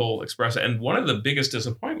let people express it. And one of the biggest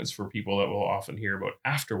disappointments for people that we'll often hear about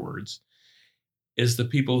afterwards is the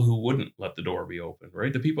people who wouldn't let the door be open,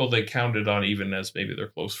 right? The people they counted on even as maybe their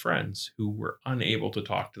close friends who were unable to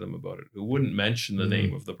talk to them about it, who wouldn't mention the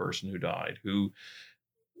name of the person who died, who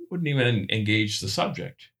wouldn't even engage the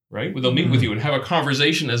subject, right? They'll meet with you and have a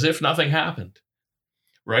conversation as if nothing happened,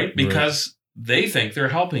 right? Because they think they're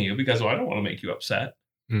helping you because, I don't want to make you upset.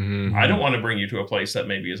 I don't want to bring you to a place that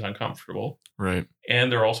maybe is uncomfortable. Right.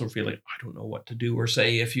 And they're also feeling, I don't know what to do or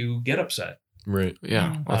say if you get upset. Right.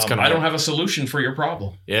 Yeah. That's I don't have a solution for your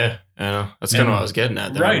problem. Yeah. I know. That's kind of what I was getting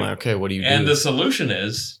at there. Right. I'm like, okay, what do you do? And the solution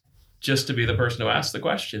is just to be the person who asks the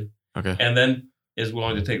question. Okay. And then is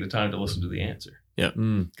willing to take the time to listen to the answer. Yeah.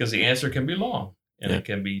 Because the answer can be long and it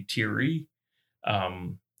can be teary.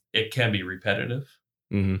 It can be repetitive.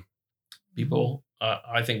 People,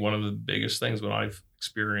 I think one of the biggest things when I've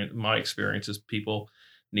experienced, my experience is people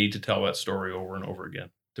need to tell that story over and over again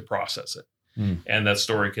to process it. And that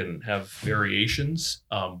story can have variations,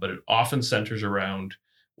 but it often centers around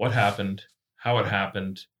what happened, how it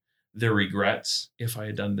happened, their regrets. If I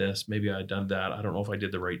had done this, maybe I had done that. I don't know if I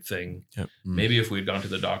did the right thing. Yep. Maybe if we had gone to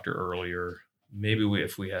the doctor earlier, maybe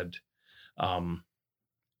if we had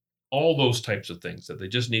all those types of things that they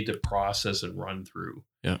just need to process and run through.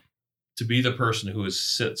 Yeah. To be the person who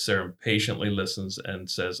sits there and patiently listens and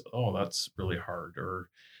says, oh, that's really hard, or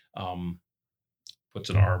puts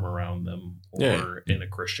an arm around them, or in a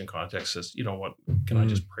Christian context says, you know what, can I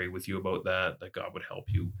just pray with you about that God would help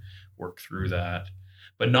you work through that,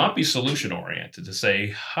 but not be solution oriented to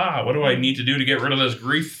say, what do I need to do to get rid of this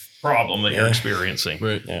grief problem that you're experiencing?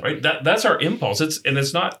 Right. Right. That's our impulse.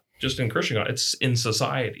 It's not just in Christian, it's in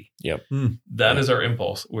society. Yep. That is our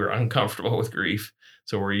impulse. We're uncomfortable with grief.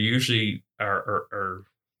 So we're usually our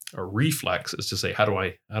reflex is to say, how do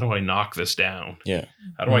I knock this down? Yeah.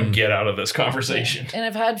 How do I get out of this conversation? And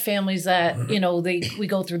I've had families that, we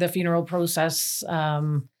go through the funeral process,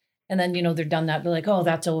 and then, they're done that. They're like, oh,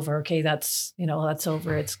 that's over. Okay. That's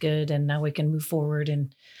over. It's good. And now we can move forward.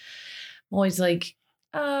 And I'm always like,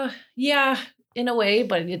 yeah, in a way,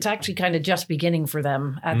 but it's actually kind of just beginning for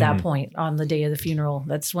them at that point on the day of the funeral.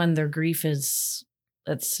 That's when their grief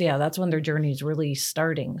that's when their journey is really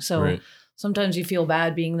starting. So sometimes you feel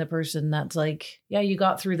bad being the person that's like, yeah, you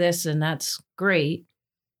got through this and that's great.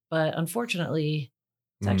 But unfortunately,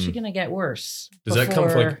 it's actually going to get worse. Does that come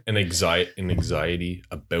from like an anxiety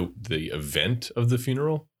about the event of the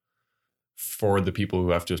funeral for the people who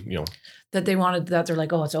have to, that they wanted, that they're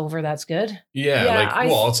like, oh, it's over. That's good. Yeah.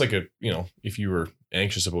 It's like if you were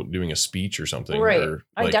anxious about doing a speech or something. Right. Or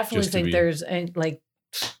I definitely think there's it's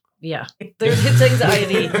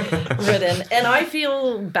anxiety ridden. And I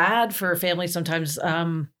feel bad for families sometimes.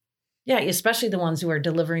 Especially the ones who are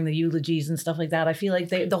delivering the eulogies and stuff like that. I feel like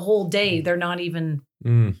the whole day, they're not even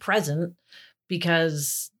present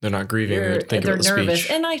because they're not grieving or thinking they're about the nervous.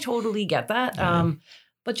 speech. And I totally get that.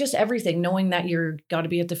 But just everything, knowing that you're got to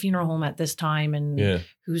be at the funeral home at this time and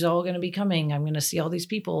who's all going to be coming. I'm going to see all these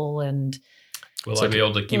people. And will I be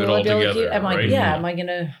able to keep it all together? Am I going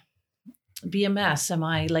to be a mess? Am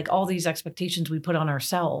I like all these expectations we put on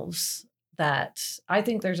ourselves that I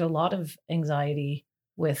think there's a lot of anxiety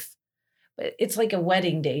with. It's like a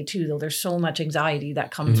wedding day too, though. There's so much anxiety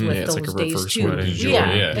that comes with those like days too.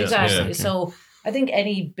 Yeah, exactly. Yeah. So I think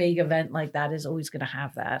any big event like that is always going to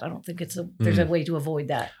have that. I don't think there's a way to avoid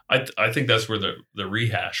that. I think that's where the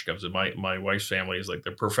rehash comes in. My wife's family is like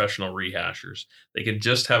they're professional rehashers. They can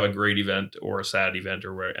just have a great event or a sad event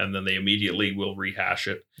and then they immediately will rehash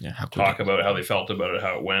it, talk about how they felt about it,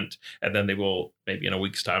 how it went. And then they will, maybe in a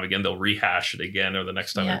week's time again, they'll rehash it again, or the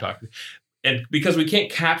next time they're talking. And because we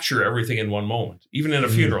can't capture everything in one moment, even in a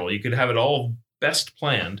funeral, you could have it all best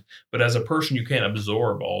planned, but as a person, you can't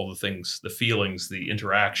absorb all the things, the feelings, the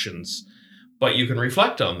interactions, but you can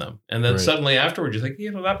reflect on them. And then suddenly afterwards, you think,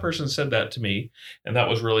 that person said that to me, and that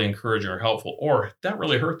was really encouraging or helpful. Or that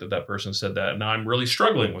really hurt that person said that. Now I'm really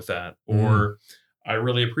struggling with that. Or I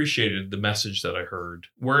really appreciated the message that I heard.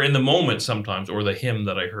 We're in the moment sometimes, or the hymn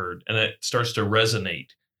that I heard, and it starts to resonate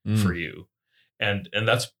for you. And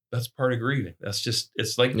that's part of grieving. That's just,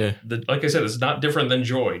 it's like, like I said, it's not different than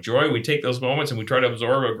joy. Joy, we take those moments and we try to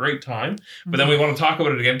absorb a great time, but then we want to talk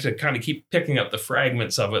about it again to kind of keep picking up the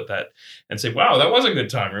fragments of it and say, wow, that was a good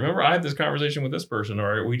time. Remember I had this conversation with this person,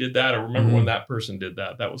 or we did that, or remember when that person did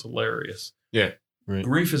that. That was hilarious. Yeah. Right.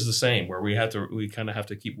 Grief is the same, where we kind of have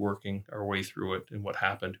to keep working our way through it, and what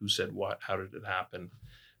happened, who said what, how did it happen?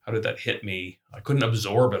 How did that hit me? I couldn't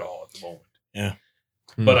absorb it all at the moment. Yeah.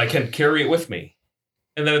 But I can carry it with me.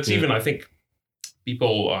 And then it's even, I think,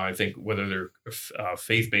 people, whether they're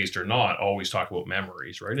faith-based or not, always talk about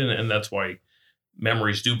memories, right? And that's why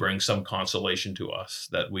memories do bring some consolation to us,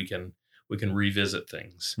 that we can revisit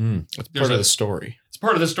things. It's part of the story. It's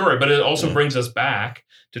part of the story, but it also brings us back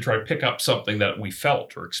to try to pick up something that we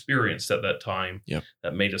felt or experienced at that time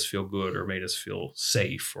that made us feel good or made us feel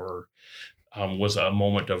safe, or was a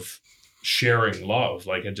moment of sharing love.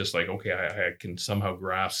 Okay, I can somehow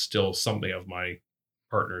grasp still something of my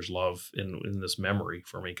partner's love in this memory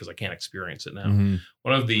for me, because I can't experience it now.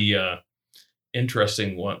 One of the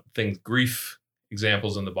interesting things, grief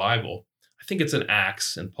examples in the Bible, I think it's in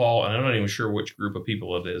Acts, and Paul, and I'm not even sure which group of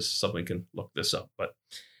people it is. Somebody can look this up, but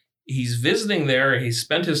he's visiting there. He's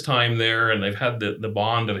spent his time there, and they've had the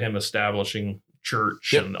bond of him establishing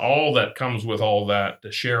church and all that comes with all that,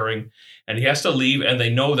 the sharing, and he has to leave, and they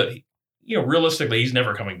know that, realistically, he's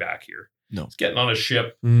never coming back here. No. He's getting on a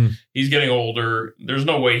ship. He's getting older. There's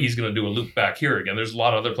no way he's going to do a loop back here again. There's a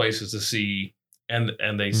lot of other places to see. And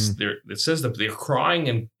it says that they're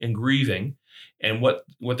crying and grieving. And what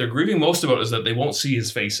they're grieving most about is that they won't see his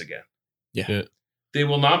face again. Yeah. They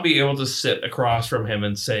will not be able to sit across from him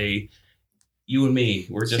and say, you and me,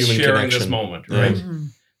 we're just Human sharing connection. this moment, right?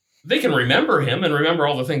 They can remember him and remember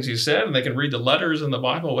all the things he said, and they can read the letters in the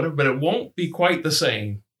Bible, whatever, but it won't be quite the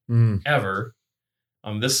same ever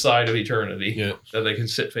on this side of eternity that they can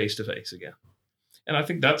sit face to face again. And I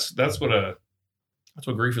think that's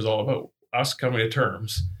what grief is all about. Us coming to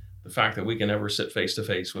terms, the fact that we can never sit face to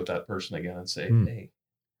face with that person again and say, hey,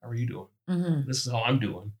 how are you doing? This is how I'm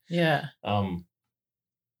doing. Yeah.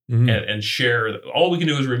 And share. All we can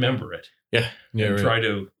do is remember it. Yeah. And try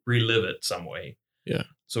to relive it some way. Yeah.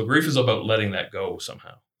 So grief is about letting that go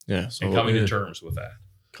somehow. Yeah. So and coming to terms with that.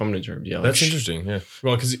 Coming to terms. Yeah. That's interesting. Yeah.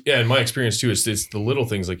 Well, because in my experience too, it's the little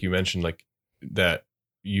things like you mentioned, like that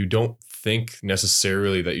you don't think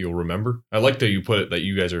necessarily that you'll remember. I like that you put it that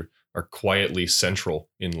you guys are quietly central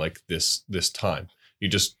in like this time.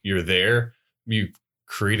 You're there. You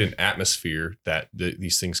create an atmosphere that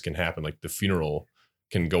these things can happen. Like the funeral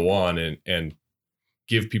can go on and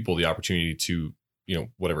give people the opportunity to,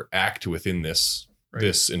 whatever, act within this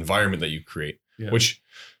environment that you create. Yeah. Which,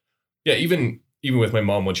 even with my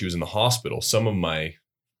mom when she was in the hospital, some of my,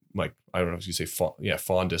 like, I don't know if you say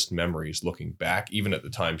fondest memories looking back, even at the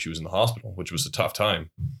time she was in the hospital, which was a tough time,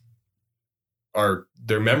 are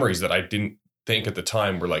their memories that I didn't think at the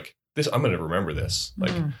time were like, this, I'm going to remember this.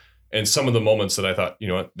 Like, and some of the moments that I thought,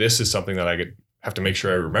 this is something that I could have to make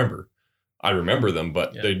sure I remember. I remember them,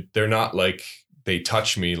 but they're not like, they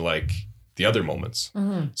touch me like the other moments.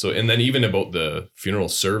 So, and then even about the funeral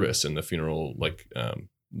service and the funeral, like,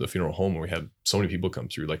 the funeral home where we had so many people come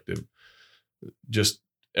through, like just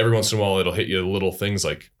every once in a while, it'll hit you little things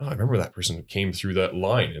like, oh, I remember that person who came through that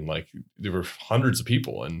line, and like there were hundreds of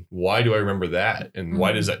people, and why do I remember that? And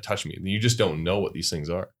why does that touch me? And you just don't know what these things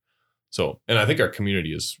are. So, and I think our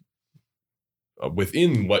community is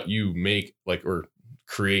within what you make, like, or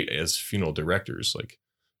create as funeral directors, like,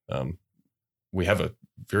 we have a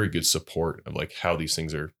very good support of like how these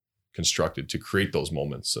things are constructed to create those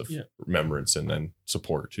moments of remembrance and then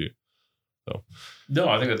support too. So, no,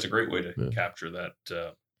 I think that's a great way to capture that.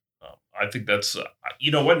 I think that's,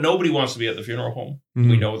 what, nobody wants to be at the funeral home.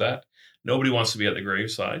 We know that. Nobody wants to be at the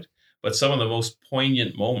graveside, but some of the most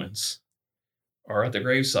poignant moments are at the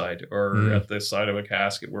graveside or at the side of a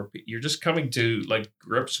casket, where you're just coming to like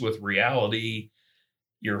grips with reality,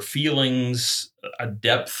 your feelings, a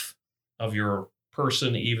depth of your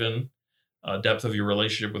person, even a depth of your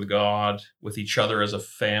relationship with God, with each other as a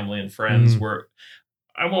family and friends, where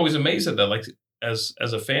I'm always amazed at that. Like as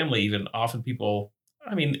a family, even often people,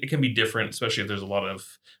 I mean, it can be different, especially if there's a lot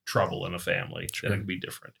of trouble in a family. Then it can be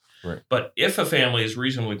different. Right. But if a family is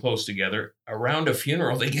reasonably close together, around a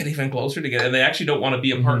funeral, they get even closer together, and they actually don't want to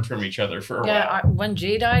be apart from each other for a while. When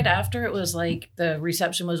Jay died, after it was like the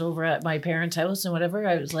reception was over at my parents' house and whatever,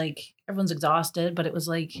 I was like, everyone's exhausted, but it was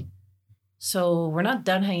like, so we're not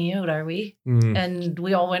done hanging out, are we? And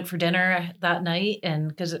we all went for dinner that night, and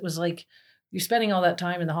because it was like you're spending all that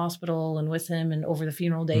time in the hospital and with him and over the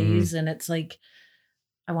funeral days, and it's like,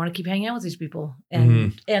 I want to keep hanging out with these people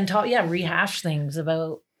and talk, rehash things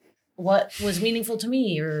about what was meaningful to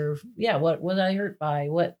me, or what was I hurt by,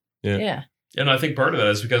 And I think part of that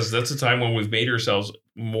is because that's a time when we've made ourselves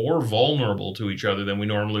more vulnerable to each other than we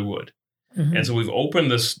normally would. And so we've opened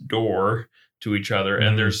this door to each other,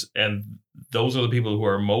 and those are the people who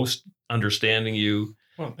are most understanding you,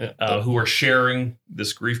 who are sharing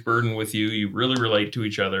this grief burden with you. You really relate to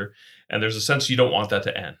each other, and there's a sense you don't want that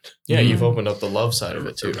to end. Yeah, you've opened up the love side of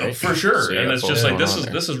it too, right? For sure. So and it's just like,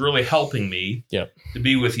 this is really helping me to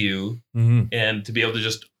be with you and to be able to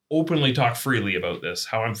just openly talk freely about this,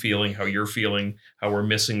 how I'm feeling, how you're feeling, how we're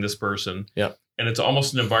missing this person. Yeah. And it's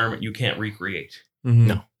almost an environment you can't recreate.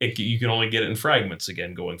 No. You can only get it in fragments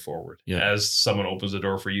again going forward. As someone opens the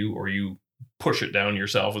door for you, or you push it down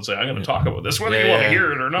yourself and say, I'm going to talk about this, whether you want to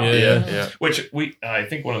hear it or not. Which I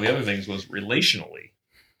think one of the other things was relationally.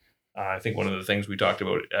 I think one of the things we talked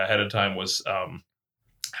about ahead of time was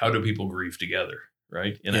how do people grieve together,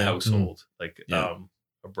 right? In a household, like a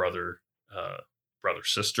brother,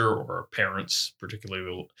 sister, or parents,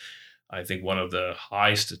 particularly. I think one of the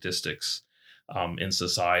high statistics in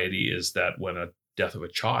society is that when a death of a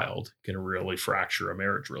child can really fracture a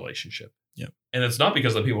marriage relationship. Yeah. And it's not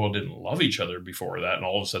because the people didn't love each other before that, and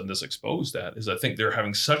all of a sudden this exposed that. Is I think they're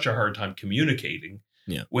having such a hard time communicating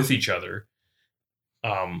with each other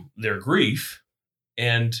their grief,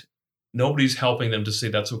 and nobody's helping them to say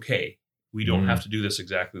that's okay. We don't have to do this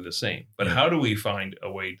exactly the same. But how do we find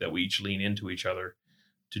a way that we each lean into each other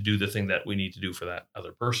to do the thing that we need to do for that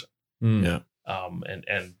other person? And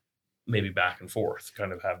maybe back and forth,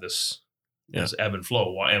 kind of have this ebb and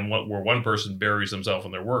flow, and where one person buries themselves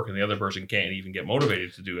in their work and the other person can't even get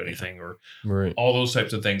motivated to do anything, or all those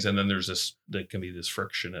types of things. And then there can be this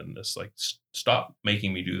friction and this like, stop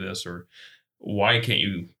making me do this, or why can't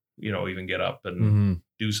you, even get up and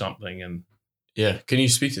do something? And can you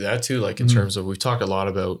speak to that too? Like in terms of, we've talked a lot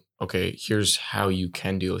about, okay, here's how you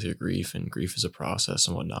can deal with your grief, and grief is a process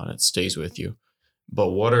and whatnot. It stays with you. But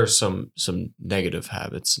what are some negative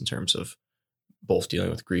habits in terms of both dealing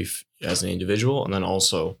with grief as an individual and then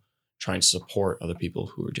also trying to support other people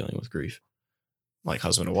who are dealing with grief, like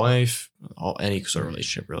husband and wife, any sort of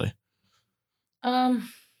relationship, really?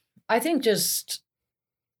 I think just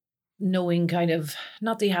knowing, kind of,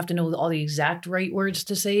 not that you have to know all the exact right words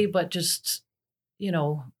to say, but just,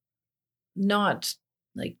 not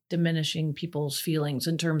like diminishing people's feelings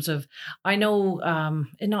in terms of, I know,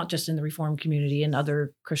 and not just in the Reformed community and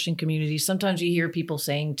other Christian communities, sometimes you hear people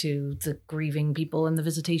saying to the grieving people in the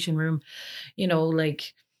visitation room,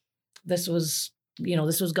 like, this was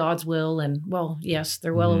God's will. And well, yes,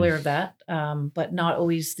 they're well aware of that, but not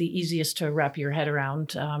always the easiest to wrap your head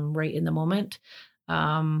around right in the moment.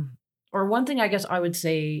 Or one thing I guess I would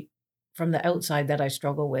say from the outside that I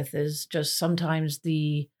struggle with is just sometimes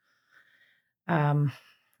the,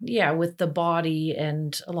 with the body,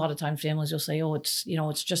 and a lot of times families will say, oh, it's,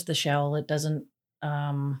 it's just the shell. It doesn't,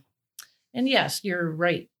 and yes, you're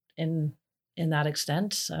right in that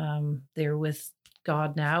extent. They're with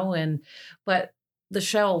God now, but the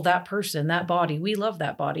shell, that person, that body, we love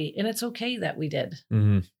that body, and it's okay that we did,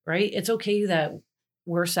 right? It's okay that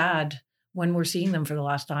we're sad when we're seeing them for the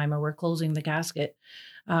last time, or we're closing the casket.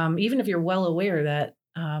 Even if you're well aware that,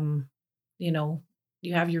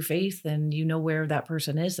 you have your faith and where that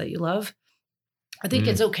person is that you love, I think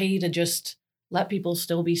it's okay to just let people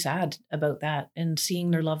still be sad about that and seeing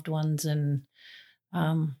their loved ones. And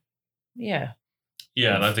and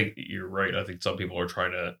I think you're right. I think some people are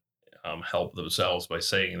trying to help themselves by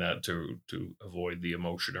saying that to avoid the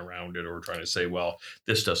emotion around it, or trying to say, well,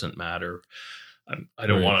 this doesn't matter. I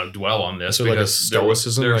don't want to dwell on this. So like a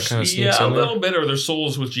stoicism that kind of sneaks in a little bit, or their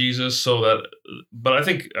souls with Jesus. So that, but I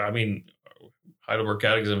think, Heidelberg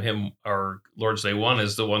Catechism hymn, our Lord's Day 1,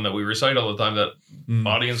 is the one that we recite all the time, that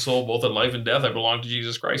body and soul, both in life and death, I belong to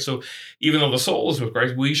Jesus Christ. So even though the soul is with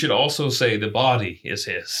Christ, we should also say the body is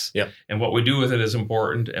his. Yeah. And what we do with it is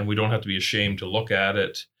important, and we don't have to be ashamed to look at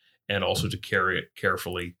it, and also to carry it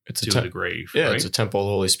carefully to the grave. Yeah, right? It's a temple of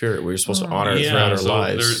the Holy Spirit. We're supposed to honor it throughout our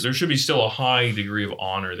lives. There should be still a high degree of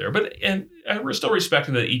honor there. And we're still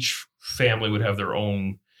respecting that each family would have their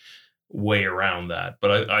own way around that.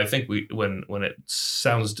 But I think when it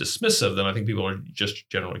sounds dismissive, then I think people are just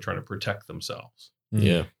generally trying to protect themselves.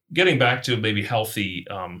 Yeah. getting back to maybe healthy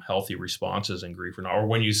responses in grief, or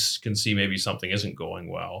when you can see maybe something isn't going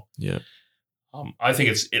well. Yeah. I think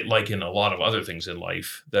it's like in a lot of other things in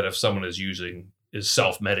life, that if someone is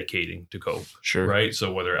self-medicating to cope, Sure. right?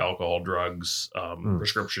 So whether alcohol, drugs,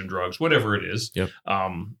 prescription drugs, whatever it is, Yep.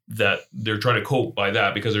 That they're trying to cope by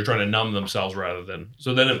that because they're trying to numb themselves rather than.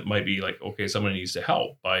 So then it might be like, okay, someone needs to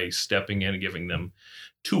help by stepping in and giving them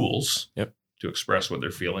tools Yep. to express what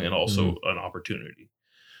they're feeling, and also an opportunity.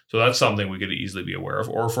 So that's something we could easily be aware of.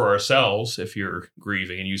 Or for ourselves, if you're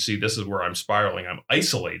grieving and you see this is where I'm spiraling, I'm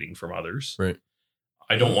isolating from others. Right.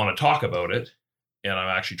 I don't want to talk about it. And I'm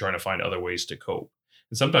actually trying to find other ways to cope.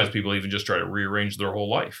 And sometimes people even just try to rearrange their whole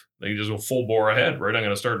life. They just go full bore ahead, right? I'm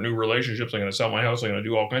going to start new relationships. I'm going to sell my house. I'm going to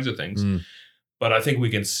do all kinds of things. But I think we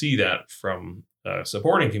can see that from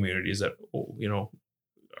supporting communities that,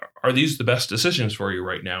 are these the best decisions for you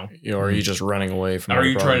right now? Or are you just running away from? Are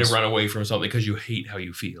you trying to run away from something because you hate how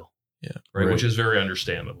you feel? Yeah. Right. Which is very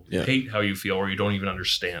understandable. You hate how you feel, or you don't even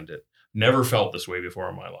understand it. Never felt this way before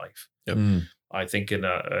in my life. Yep. I think it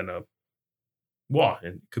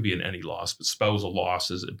could be in any loss, but spousal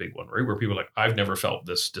loss is a big one, right? Where people are like, I've never felt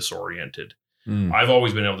this disoriented. I've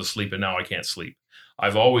always been able to sleep, and now I can't sleep.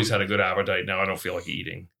 I've always had a good appetite. Now I don't feel like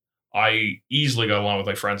eating. I easily got along with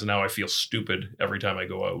my friends, and now I feel stupid every time I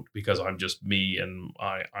go out because I'm just me, and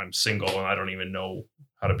I'm single, and I don't even know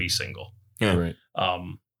how to be single. Yeah. Right.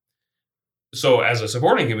 So as a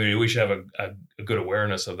supporting community, we should have a good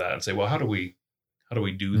awareness of that and say, well, how do we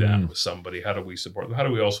do that with somebody? How do we support them? How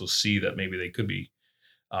do we also see that maybe they could be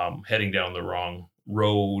heading down the wrong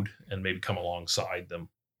road and maybe come alongside them?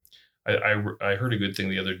 I heard a good thing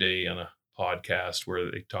the other day on a podcast where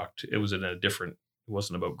they talked, it was it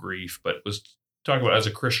wasn't about grief, but it was talking about, as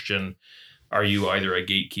a Christian, are you either a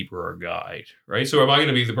gatekeeper or a guide, right? So am I going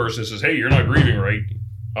to be the person that says, hey, you're not grieving right?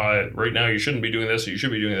 Right now you shouldn't be doing this, or you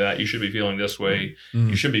should be doing that. You should be feeling this way.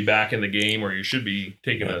 You should be back in the game, or you should be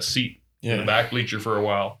taking a seat in the back bleacher for a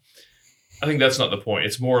while. I think that's not the point.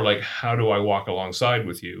 It's more like, how do I walk alongside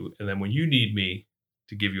with you? And then when you need me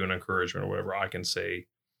to give you an encouragement or whatever, I can say,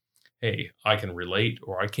 hey, I can relate,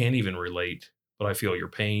 or I can't even relate, but I feel your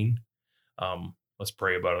pain. Let's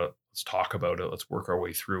pray about it. Let's talk about it. Let's work our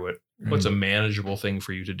way through it. What's a manageable thing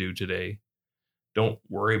for you to do today? Don't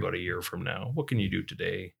worry about a year from now. What can you do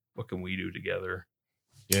today? What can we do together?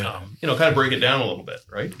 Yeah. Kind of break it down a little bit,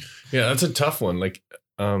 right? Yeah, that's a tough one. Like,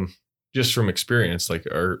 just from experience, like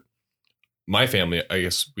my family, I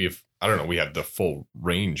guess we have the full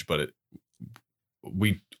range, but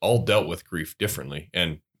we all dealt with grief differently,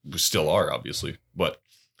 and we still are, obviously. But,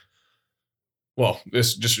 well,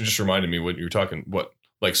 this just reminded me when you were talking,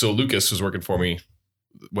 so Lucas was working for me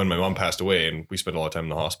when my mom passed away, and we spent a lot of time in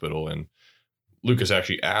the hospital, and Lucas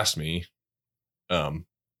actually asked me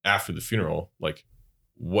after the funeral, like,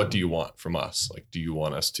 what do you want from us? Like, do you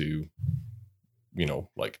want us to,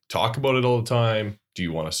 talk about it all the time? Do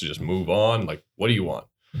you want us to just move on? Like, what do you want?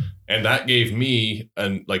 And that gave me,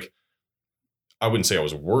 and like, I wouldn't say I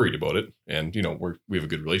was worried about it. And, we have a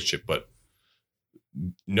good relationship, but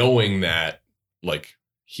knowing that, like,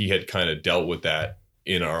 he had kind of dealt with that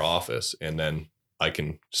in our office, and then I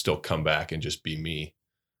can still come back and just be me.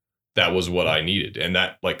 That was what I needed. And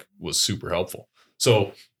that, like, was super helpful.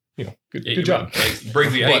 So, good job.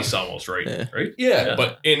 Break the ice almost, right? Yeah. Right? Yeah.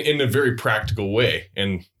 But in a very practical way.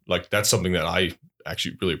 And like, that's something that I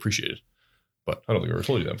actually really appreciated. But I don't think I ever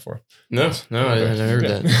told you that before. No, I never heard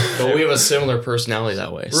that. But we have a similar personality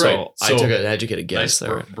that way. So, Right. I took an educated guess Nice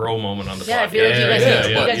there. bro moment on the podcast. Yeah, I feel like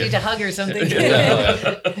you guys need to hug or something.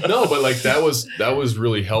 No, but like, that was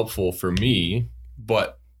really helpful for me.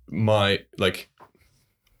 But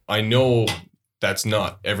I know that's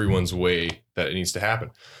not everyone's way that it needs to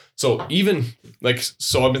happen. So even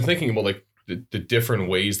I've been thinking about like the different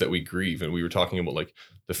ways that we grieve. And we were talking about like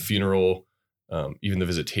the funeral, even the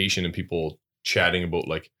visitation, and people chatting about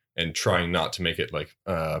like, and trying not to make it like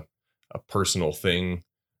a personal thing,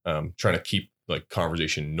 trying to keep like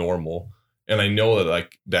conversation normal. And I know that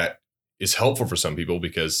like that is helpful for some people,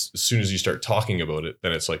 because as soon as you start talking about it,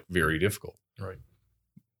 then it's like very difficult. Right.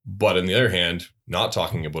 But on the other hand, not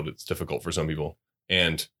talking about it's difficult for some people.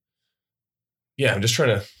 And yeah, I'm just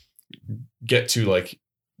trying to get to like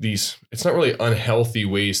these, it's not really unhealthy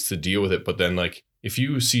ways to deal with it. But then like, if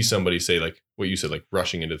you see somebody say like what you said, like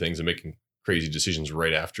rushing into things and making crazy decisions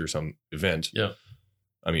right after some event. Yeah.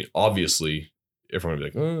 I mean, obviously everyone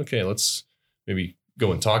would be like, oh, okay, let's maybe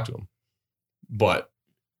go and talk to them. But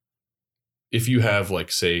if you have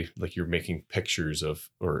like, say, like you're making pictures of,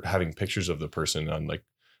 or having pictures of the person on like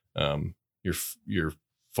your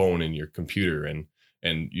phone and your computer,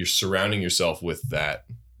 and you're surrounding yourself with that,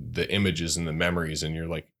 the images and the memories, and you're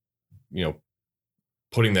like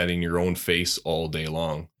putting that in your own face all day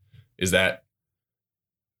long. Is that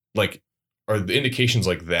like, are the indications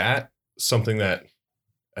like that something that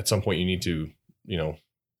at some point you need to,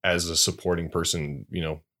 as a supporting person,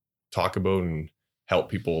 talk about and help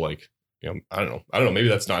people, like, I don't know. Maybe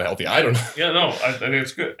that's not healthy. I don't know. Yeah, no, I think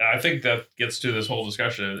it's good. I think that gets to this whole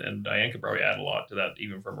discussion, and Diane could probably add a lot to that,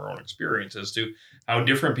 even from her own experience, as to how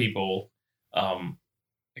different people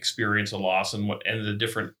experience a loss and the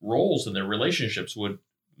different roles in their relationships would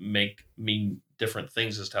mean different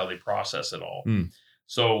things as to how they process it all.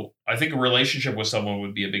 So I think a relationship with someone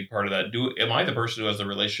would be a big part of that. Am I the person who has the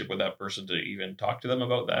relationship with that person to even talk to them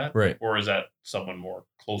about that? Right. Or is that someone more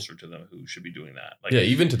closer to them who should be doing that? Like, yeah,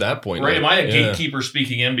 even to that point. Right. Like, am I a gatekeeper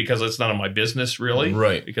speaking in because it's none of my business, really?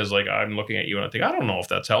 Right. Because like I'm looking at you and I think, I don't know if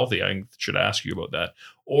that's healthy. I should ask you about that.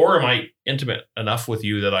 Or am I intimate enough with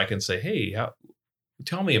you that I can say, hey,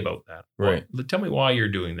 tell me about that. Right. Well, tell me why you're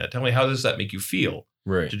doing that. Tell me, how does that make you feel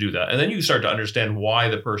right. to do that? And then you start to understand why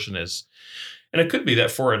the person is. And it could be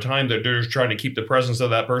that for a time that they're trying to keep the presence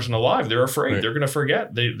of that person alive. They're afraid. Right. They're going to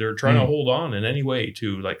forget. They're trying to hold on in any way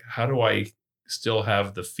to, like, how do I still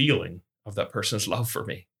have the feeling of that person's love for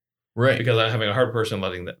me? Right. Because I'm having a hard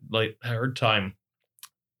time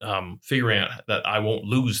figuring out that I won't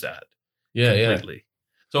lose that. Completely. Yeah.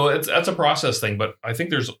 So that's a process thing. But I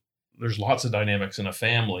think there's lots of dynamics in a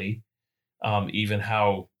family, even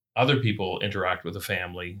how other people interact with a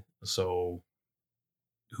family. So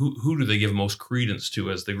who do they give most credence to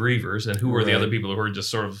as the grievers, and who are the other people who are just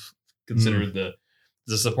sort of considered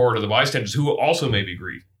the support of the bystanders who also may be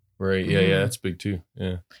grieving? Right. Yeah. Yeah. That's big too.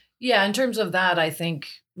 Yeah. Yeah. In terms of that, I think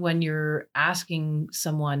when you're asking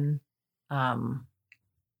someone,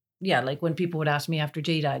 like when people would ask me after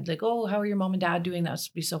Jay died, like, oh, how are your mom and dad doing? That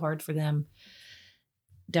must be so hard for them.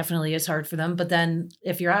 Definitely it's hard for them. But then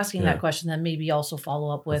if you're asking that question, then maybe also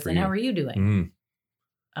follow up with, and how are you doing?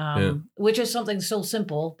 Which is something so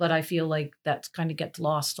simple, but I feel like that's kind of gets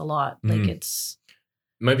lost a lot. Like it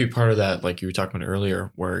might be part of that, like you were talking about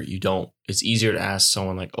earlier, where it's easier to ask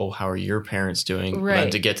someone like, oh, how are your parents doing? Right.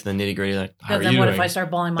 Than to get to the nitty gritty, like, how are then you what doing? if I start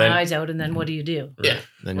bawling my eyes out, and then what do you do? Yeah.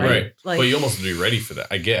 Then right. Like, but you almost have to be ready for that,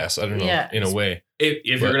 I guess. I don't know, in a way.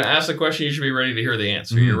 If you're going to ask the question, you should be ready to hear the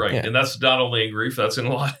answer. You're right. Yeah. And that's not only in grief, that's in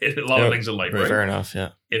a lot of things in life, right? Fair enough,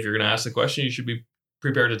 yeah. If you're going to ask the question, you should be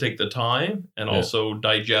prepared to take the time and also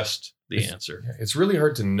digest the answer. It's really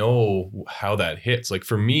hard to know how that hits. Like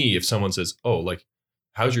for me, if someone says, oh, like,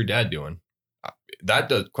 how's your dad doing?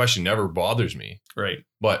 That question never bothers me. Right.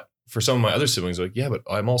 But for some of my other siblings, like, yeah, but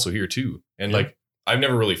I'm also here too. And like, I've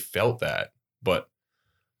never really felt that. But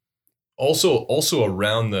also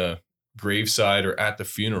around the graveside or at the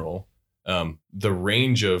funeral, the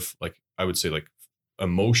range of, like, I would say, like,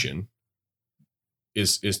 emotion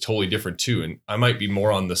is totally different too. And I might be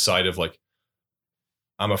more on the side of, like,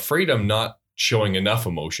 I'm afraid I'm not showing enough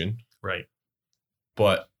emotion. Right.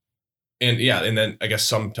 And then I guess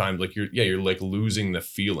sometimes, like, you're like losing the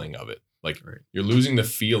feeling of it. Like you're losing the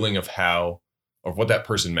feeling of what that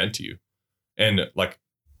person meant to you. And like,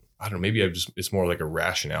 I don't know, maybe it's more like a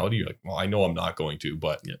rationality. You're like, well, I know I'm not going to,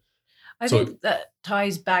 but I think that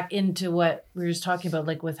ties back into what we were just talking about,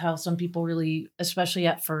 like with how some people really, especially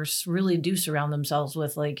at first, really do surround themselves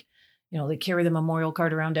with, like, they carry the memorial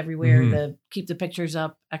card around everywhere. They keep the pictures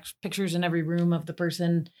up, pictures in every room of the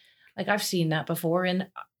person. Like, I've seen that before, and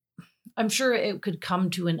I'm sure it could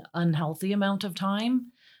come to an unhealthy amount of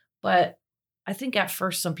time. But I think at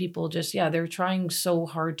first some people just, they're trying so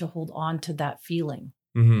hard to hold on to that feeling.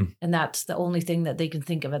 And that's the only thing that they can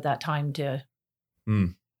think of at that time to.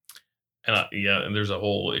 And and there's a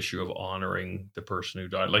whole issue of honoring the person who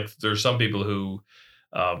died. Like, there's some people who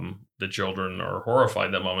the children are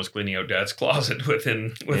horrified that mom is cleaning out dad's closet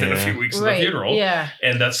within a few weeks of the funeral. Yeah.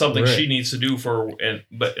 And that's something she needs to do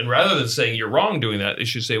and rather than saying you're wrong doing that, they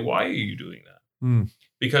should say, why are you doing that?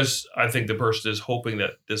 Because I think the person is hoping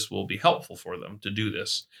that this will be helpful for them to do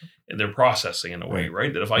this, and they're processing in a way,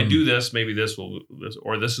 right? That if I do this, maybe this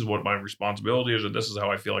is what my responsibility is, or this is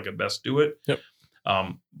how I feel I can best do it. Yep.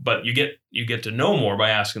 But you get to know more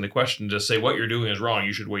by asking the question. To say what you're doing is wrong,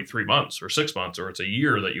 you should wait 3 months or 6 months, or it's a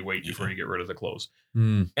year that you wait before you get rid of the clothes.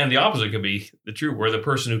 And the opposite could be the true, where the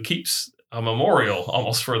person who keeps a memorial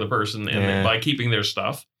almost for the person and by keeping their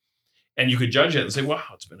stuff, and you could judge it and say, wow,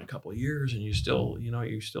 it's been a couple of years and you still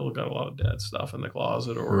got a lot of dad's stuff in the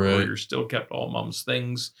closet, or you're still kept all mom's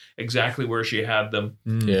things exactly where she had them.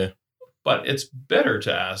 Yeah. But it's better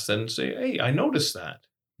to ask than say, hey, I noticed that.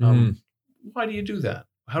 Why do you do that?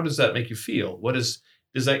 How does that make you feel? Is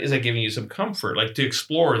that giving you some comfort? Like, to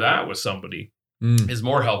explore that with somebody is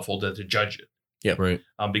more helpful than to judge it. Yeah. Right.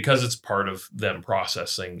 Because it's part of them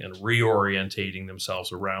processing and reorientating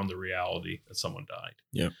themselves around the reality that someone died.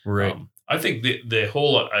 Yeah. Right. I think the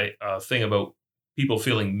whole thing about people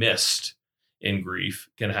feeling missed in grief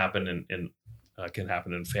can happen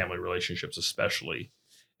in family relationships, especially.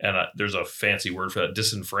 And there's a fancy word for that,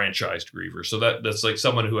 disenfranchised griever. So that's like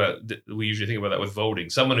someone who we usually think about that with voting,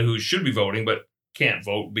 someone who should be voting but can't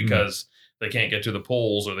vote because they can't get to the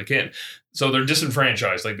polls or they can't. So they're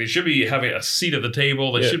disenfranchised. Like they should be having a seat at the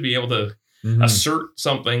table. They should be able to assert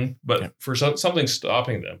something, but for something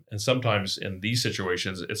stopping them. And sometimes in these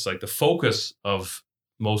situations, it's like the focus of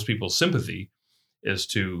most people's sympathy is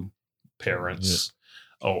to parents,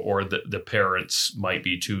 or the parents might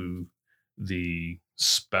be to the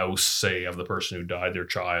spouse, say, of the person who died, their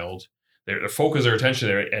child. They focus their attention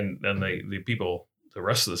there, and then the people, the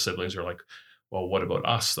rest of the siblings are like, well, what about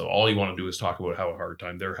us though? All you want to do is talk about how hard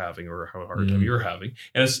time they're having or how hard time you're having.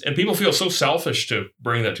 And people feel so selfish to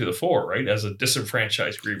bring that to the fore, right? As a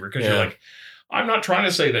disenfranchised griever, because you're like, I'm not trying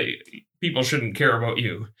to say that people shouldn't care about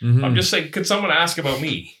you. I'm just saying, could someone ask about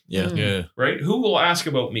me? Yeah. Right? Who will ask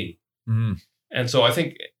about me? And so I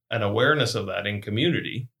think an awareness of that in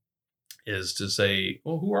community is to say,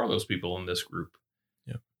 well, who are those people in this group?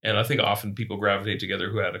 Yeah. And I think often people gravitate together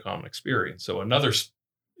who had a common experience. So another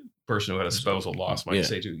person who had a spousal loss might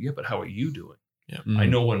say to you, but how are you doing? Yeah. I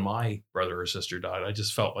know when my brother or sister died, I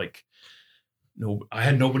just felt like I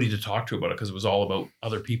had nobody to talk to about it because it was all about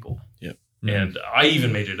other people. Yeah. And I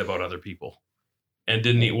even made it about other people and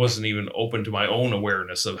wasn't even open to my own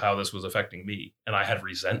awareness of how this was affecting me. And I had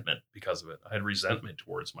resentment because of it. I had resentment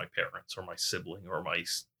towards my parents or my sibling or my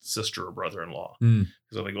sister or brother-in-law. Because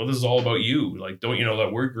I'm like, well, this is all about you. Like, don't you know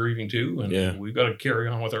that we're grieving too? And we've got to carry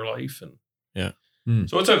on with our life. And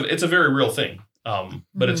so it's a very real thing.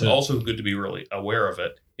 But it's also good to be really aware of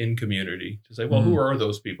it in community to say, well, who are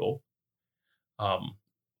those people?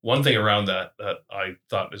 One thing around that I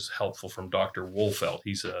thought is helpful from Dr. Wolfelt.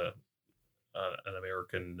 He's an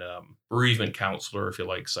American bereavement counselor, if you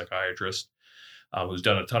like, psychiatrist, who's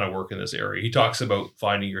done a ton of work in this area. He talks about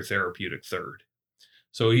finding your therapeutic third.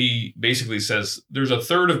 So he basically says there's a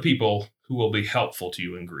third of people who will be helpful to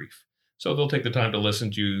you in grief. So they'll take the time to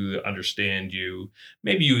listen to you, understand you.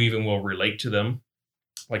 Maybe you even will relate to them.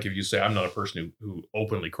 Like if you say, I'm not a person who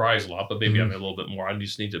openly cries a lot, but maybe I'm a little bit more, I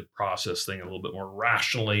just need to process things a little bit more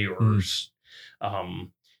rationally or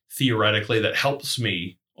theoretically, that helps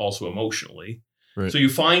me also emotionally. Right. So you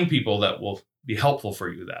find people that will be helpful for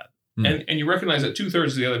you and you recognize that 2/3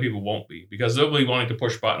 of the other people won't be, because they'll be wanting to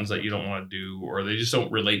push buttons that you don't want to do, or they just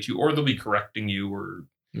don't relate to you, or they'll be correcting you, or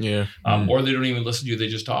or they don't even listen to you. They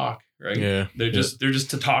just talk, right? Yeah. They're just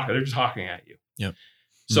talking at you. Yeah.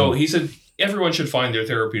 So he said, everyone should find their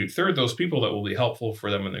therapeutic third, those people that will be helpful for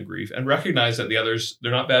them in their grief, and recognize that the others,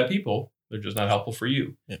 they're not bad people. They're just not helpful for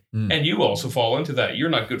you. Yeah. And you also fall into that. You're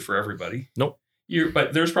not good for everybody. Nope.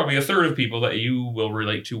 But there's probably a third of people that you will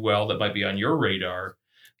relate to well, that might be on your radar,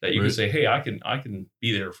 that you can say, hey, I can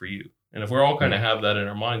be there for you. And if we're all kind of have that in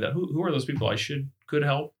our mind, that who are those people I could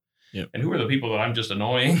help? Yeah. And who are the people that I'm just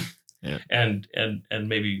annoying? Yeah. And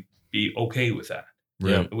maybe be okay with that.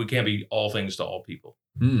 Yeah. We can't be all things to all people.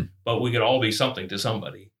 But we could all be something to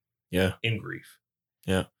somebody. Yeah. In grief.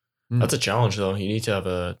 Yeah. That's a challenge, though. You need to have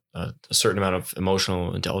a certain amount of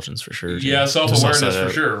emotional intelligence for sure. Yeah, self-awareness for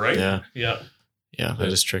sure, right? Yeah. Yeah. Yeah, that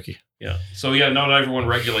is tricky. Yeah. So, not everyone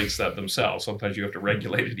regulates that themselves. Sometimes you have to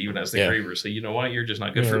regulate it even as the griever. Say, you know what? You're just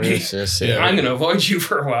not good for me. I'm going to avoid you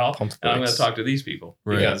for a while. And I'm going to talk to these people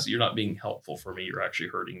because you're not being helpful for me. You're actually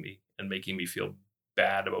hurting me and making me feel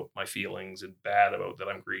bad about my feelings and bad about that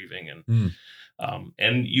I'm grieving.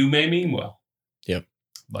 And you may mean well. Yep.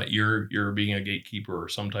 But you're being a gatekeeper or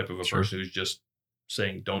some type of a person who's just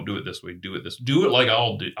saying, don't do it this way. Do it like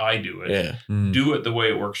I do it. Yeah. Do it the way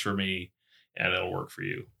it works for me. And it'll work for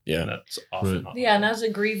you. Yeah. And that's often not. Yeah. And as a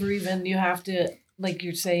griever, even you have to, like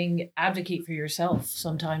you're saying, advocate for yourself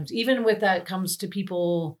sometimes. Even with that comes to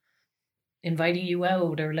people inviting you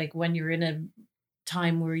out, or like when you're in a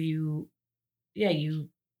time where you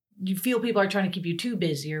feel people are trying to keep you too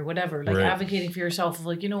busy or whatever, like advocating for yourself of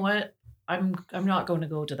like, you know what, I'm not going to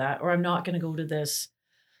go to that, or I'm not going to go to this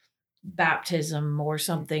baptism or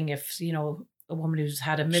something. If, a woman who's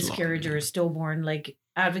had a miscarriage or is stillborn, like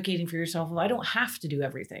advocating for yourself. I don't have to do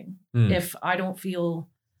everything. If I don't feel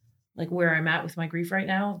like where I'm at with my grief right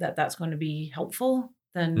now, that's going to be helpful,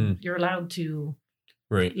 then you're allowed to,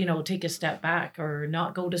 take a step back or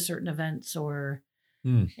not go to certain events, or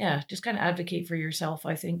just kind of advocate for yourself,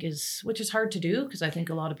 I think which is hard to do, because I think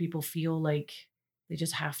a lot of people feel like they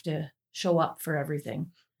just have to show up for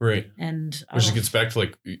everything. Right. And which gets back to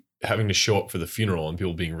like having to show up for the funeral and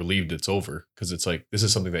people being relieved it's over, because it's like, this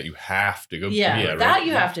is something that you have to go. Yeah, that right?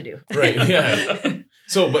 you have to do. Right. Yeah.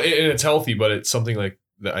 So, but and it's healthy, but it's something like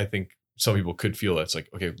that. I think some people could feel that's like,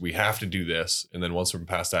 okay, we have to do this, and then once we're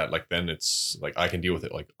past that, like then it's like I can deal with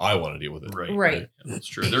it. Like I want to deal with it. Right. Yeah, that's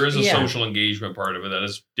true. There is a social engagement part of it that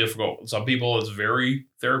is difficult. Some people it's very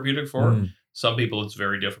therapeutic for. Some people it's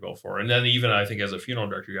very difficult for. And then even I think as a funeral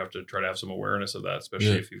director, you have to try to have some awareness of that,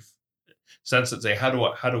 especially if you've sensed it. Say, how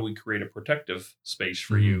do we create a protective space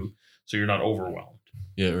for you so you're not overwhelmed?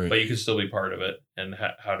 Yeah, right. But you can still be part of it. And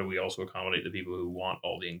how do we also accommodate the people who want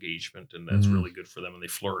all the engagement, and that's really good for them and they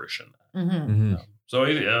flourish in that. So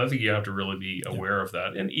I think you have to really be aware of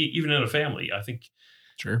that. And even in a family, I think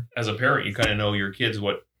as a parent, you kind of know your kids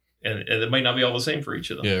and it might not be all the same for each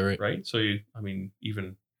of them. Yeah, right. So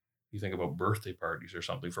even you think about birthday parties or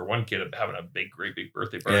something. For one kid, having a great big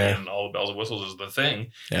birthday party and all the bells and whistles is the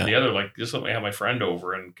thing. Yeah. The other, like, just let me have my friend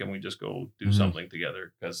over and can we just go do something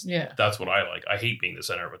together? Because that's what I like. I hate being the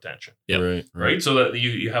center of attention. Yeah, right. So that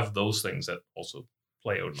you have those things that also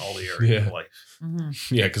play out in all the areas of life.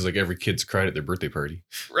 Yeah, because like every kid's cried at their birthday party.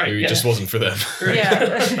 Right. Maybe it just wasn't for them.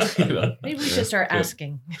 Yeah. Maybe we should start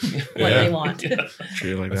asking what they want.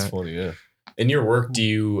 True, like that's that. Funny, yeah. In your work, do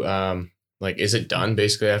you like, is it done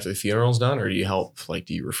basically after the funeral's done, or do you help? Like,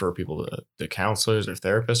 do you refer people to counselors or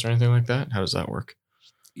therapists or anything like that? How does that work?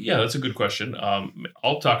 Yeah, that's a good question.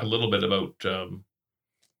 I'll talk a little bit about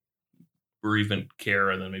bereavement care,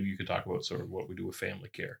 and then maybe you could talk about sort of what we do with family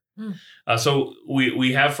care. So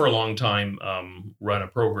we have for a long time run a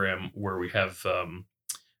program where we have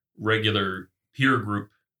regular peer group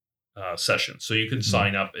sessions. So you can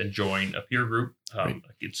sign up and join a peer group.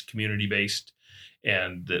 It's community based.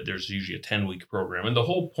 And there's usually a 10-week program. And the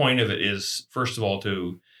whole point of it is, first of all,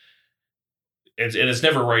 it's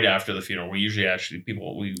never right after the funeral. We usually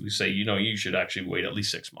we say, you should actually wait at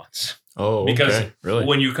least 6 months. Oh, because really?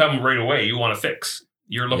 When you come right away, you want to fix.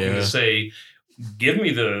 You're looking to say, give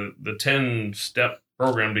me the 10-step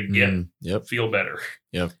program to feel better.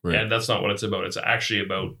 Yep. Right. And that's not what it's about. It's actually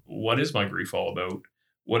about, what is my grief all about?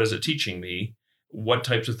 What is it teaching me? What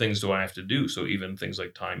types of things do I have to do? So even things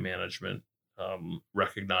like time management,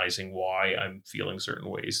 recognizing why I'm feeling certain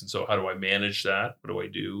ways. And so how do I manage that? What do I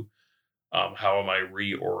do? How am I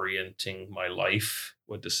reorienting my life?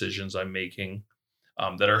 What decisions I'm making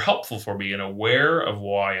that are helpful for me and aware of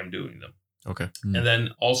why I'm doing them. Okay. And then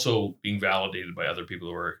also being validated by other people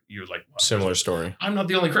you're like, wow, similar story. I'm not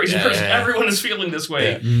the only crazy person. Yeah. Everyone is feeling this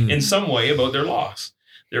way in some way about their loss.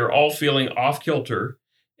 They're all feeling off kilter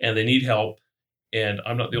and they need help. And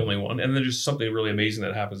I'm not the only one. And then there's something really amazing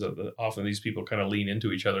that happens that often these people kind of lean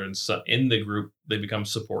into each other, and in the group, they become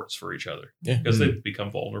supports for each other because they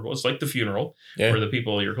become vulnerable. It's like the funeral where the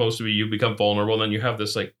people you're close to, you become vulnerable. And then you have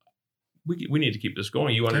this like, we need to keep this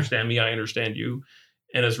going. You understand me, I understand you.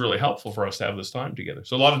 And it's really helpful for us to have this time together.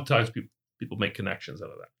 So a lot of times people make connections out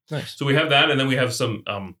of that. Nice. So we have that. And then we have some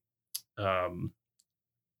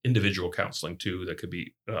individual counseling too that could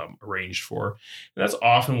be arranged for. And that's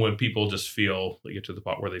often when people just feel they get to the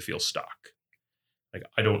point where they feel stuck. Like,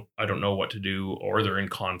 I don't know what to do, or they're in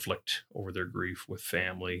conflict over their grief with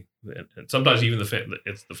family. And sometimes even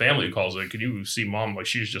it's the family who calls it. Can you see mom? Like,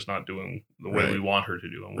 she's just not doing the way we want her to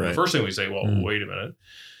do. And the first thing we say, well, wait a minute.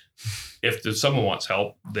 If someone wants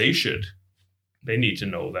help, they need to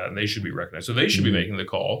know that, and they should be recognized. So they should be making the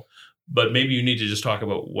call. But maybe you need to just talk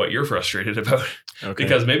about what you're frustrated about. Okay.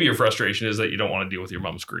 Because maybe your frustration is that you don't want to deal with your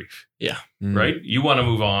mom's grief. Yeah. Right? You want to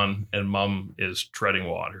move on, and mom is treading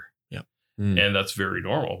water. Yep. And that's very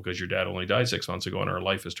normal because your dad only died 6 months ago and her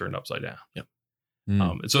life is turned upside down. Yep.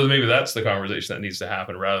 And so maybe that's the conversation that needs to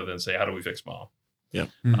happen rather than say, how do we fix mom? Yep.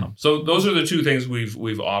 So those are the two things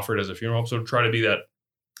we've offered as a funeral home. So try to be that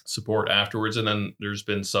support afterwards. And then there's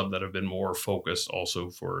been some that have been more focused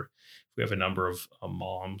also we have a number of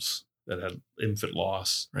moms that had infant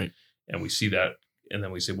loss. Right. And we see that. And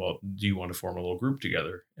then we say, well, do you want to form a little group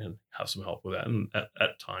together and have some help with that? And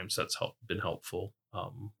at times that's been helpful.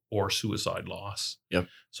 Or suicide loss. Yep.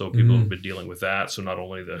 So people have been dealing with that. So not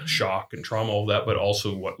only the shock and trauma of that, but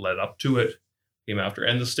also what led up to it came after,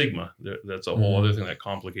 and the stigma. That's a whole other thing that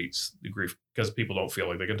complicates the grief because people don't feel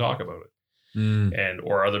like they can talk about it.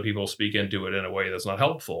 Or other people speak into it in a way that's not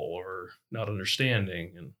helpful or not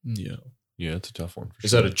understanding. And yeah, it's a tough one.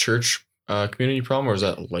 Is that a church community problem, or is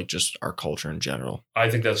that like just our culture in general? I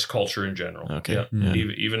think that's culture in general. Okay. Yeah.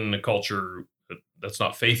 Even the culture that's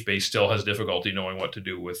not faith-based still has difficulty knowing what to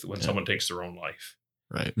do with when someone takes their own life.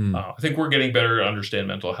 Right. I think we're getting better to understand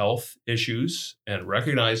mental health issues and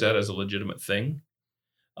recognize that as a legitimate thing.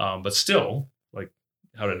 But still, like,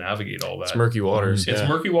 navigate all that. It's murky waters. It's yeah.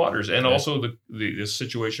 murky waters, and also the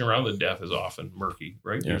situation around the death is often murky,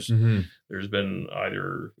 right? Yeah. There's been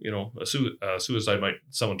either a suicide,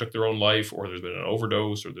 someone took their own life, or there's been an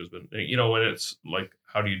overdose, or there's been and it's like,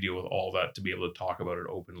 how do you deal with all that to be able to talk about it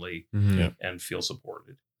openly and feel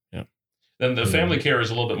supported? Yeah. Then the family care is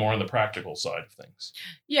a little bit more on the practical side of things.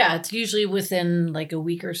 Yeah, it's usually within like a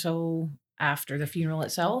week or so after the funeral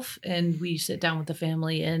itself, and we sit down with the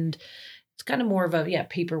family, and it's kind of more of a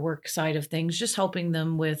paperwork side of things, just helping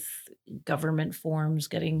them with government forms,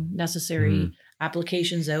 getting necessary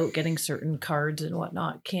applications out, getting certain cards and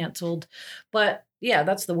whatnot canceled. But yeah,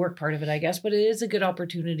 that's the work part of it, I guess. But it is a good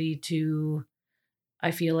opportunity to, I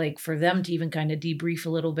feel like, for them to even kind of debrief a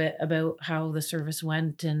little bit about how the service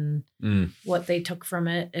went and what they took from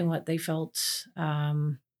it and what they felt.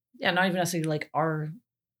 Not even necessarily like our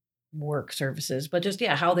work services, but just,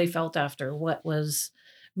 how they felt after, what was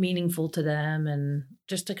meaningful to them, and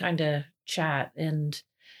just to kind of chat. And,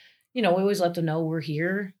 we always let them know we're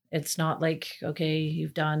here. It's not like, okay,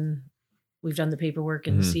 we've done the paperwork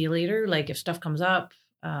and see you later. Like, if stuff comes up,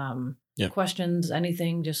 questions,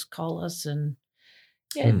 anything, just call us. And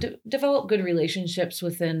develop good relationships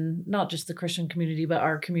within not just the Christian community, but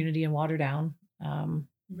our community in Waterdown. I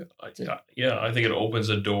think it opens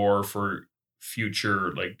a door for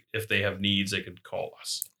future, like, if they have needs, they could call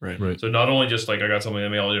us. Right. So not only just like, I got something in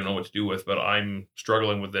the mail I didn't know what to do with, but I'm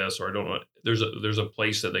struggling with this, or I don't know. There's a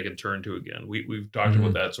place that they can turn to again. We've talked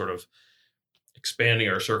about that, sort of expanding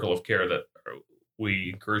our circle of care, that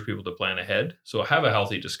we encourage people to plan ahead. So have a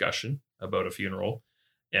healthy discussion about a funeral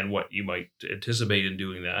and what you might anticipate in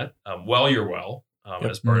doing that while you're well,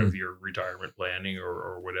 as part of your retirement planning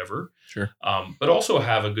or whatever. Sure. But also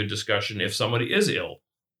have a good discussion if somebody is ill.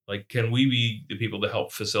 Like, can we be the people to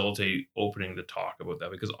help facilitate opening the talk about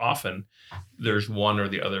that? Because often there's one or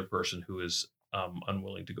the other person who is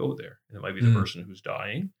unwilling to go there. And it might be the person who's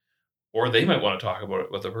dying, or they might want to talk about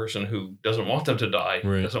it with the person who doesn't want them to die,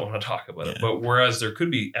 doesn't want to talk about it. But whereas there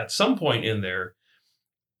could be at some point in there,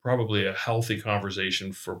 probably a healthy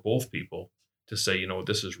conversation for both people to say,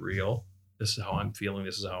 this is real. This is how I'm feeling.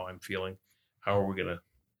 This is how I'm feeling. How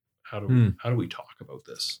do we talk about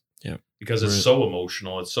this? Yeah. Because it's so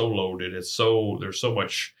emotional. It's so loaded. There's so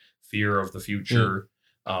much fear of the future.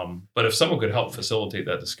 But if someone could help facilitate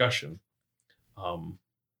that discussion,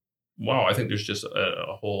 I think there's just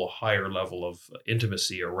a whole higher level of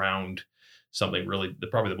intimacy around something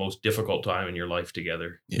probably the most difficult time in your life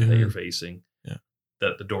together that you're facing. Yeah.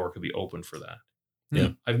 That the door could be open for that. Yeah.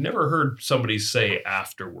 I've never heard somebody say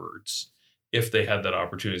afterwards, if they had that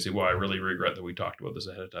opportunity, say, well, I really regret that we talked about this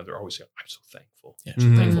ahead of time. They're always saying, I'm so thankful. Yeah. I'm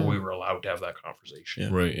so thankful we were allowed to have that conversation. Yeah.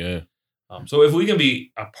 Right. Yeah. So if we can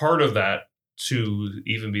be a part of that, to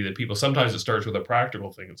even be the people, sometimes it starts with a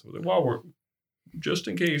practical thing. And so, we're just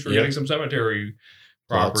in case we're getting some cemetery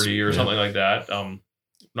property or something like that.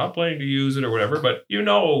 Not planning to use it or whatever, but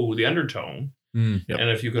the undertone. And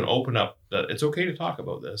if you can open up that it's okay to talk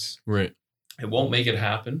about this. Right. It won't make it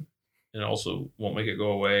happen. And also won't make it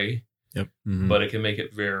go away. Yep. But it can make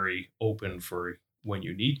it very open for when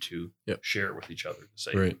you need to share it with each other to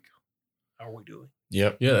say, how are we doing?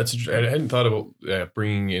 Yep. Yeah, that's interesting. I hadn't thought about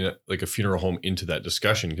bringing in like a funeral home into that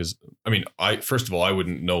discussion, because first of all, I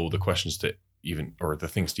wouldn't know the questions to even, or the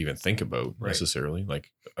things to even think about necessarily.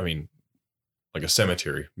 Like, like a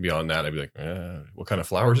cemetery. Beyond that, I'd be like, what kind of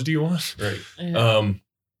flowers do you want? Right. Yeah.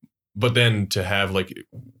 But then to have like,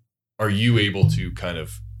 are you able to kind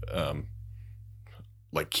of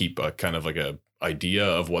like keep a kind of like a idea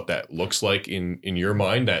of what that looks like in your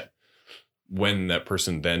mind, that when that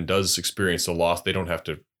person then does experience a loss, they don't have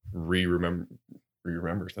to remember,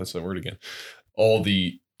 that's the word again, all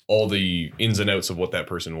the ins and outs of what that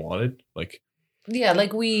person wanted. Like,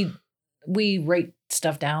 like we write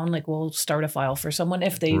stuff down, like we'll start a file for someone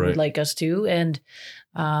if they would like us to. And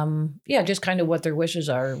just kind of what their wishes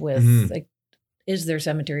are with like, is there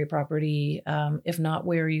cemetery property? If not,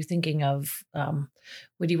 where are you thinking of?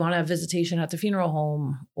 Would you want to have visitation at the funeral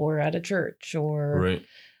home or at a church? Or,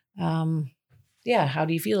 how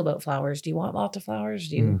do you feel about flowers? Do you want lots of flowers?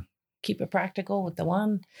 Do you keep it practical with the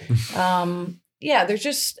one? There's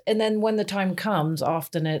just, and then when the time comes,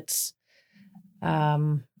 often it's,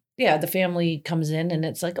 the family comes in and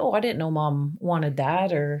it's like, oh, I didn't know mom wanted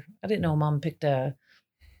that, or I didn't know mom picked a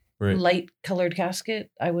light colored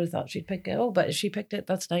casket. I would have thought she'd pick it. Oh, but she picked it.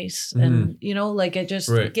 That's nice. And like it just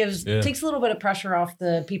takes a little bit of pressure off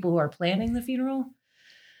the people who are planning the funeral.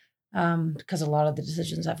 Because a lot of the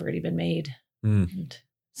decisions have already been made. And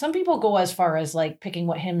some people go as far as like picking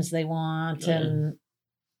what hymns they want and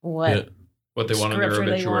what what they want in their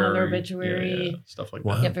scripture obituary. they want in their obituary. Yeah, stuff like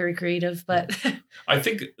Wow. that. Get very creative, but I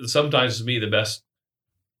think sometimes to me the best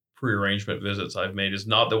pre-arrangement visits I've made is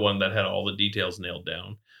not the one that had all the details nailed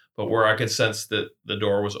down, but where I could sense that the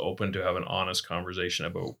door was open to have an honest conversation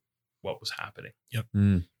about what was happening. Yep.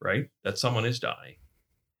 Right? That someone is dying,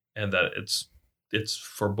 and that it's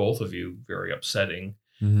for both of you very upsetting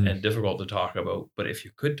and difficult to talk about. But if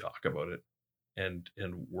you could talk about it and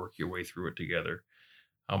work your way through it together,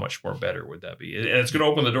 how much more better would that be? And it's going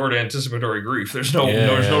to open the door to anticipatory grief. There's no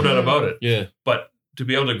doubt about it. Yeah. But to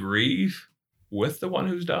be able to grieve with the one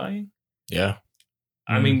who's dying, Yeah.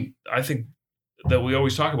 I mean, I think that we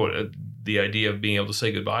always talk about it, the idea of being able to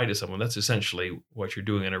say goodbye to someone. That's essentially what you're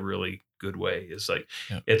doing in a really good way. It's like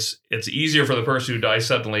it's easier for the person who dies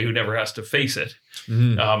suddenly, who never has to face it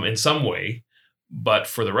in some way. But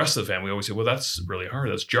for the rest of the family, we always say, well, that's really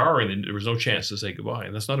hard. That's jarring. And there was no chance to say goodbye.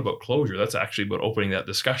 And that's not about closure. That's actually about opening that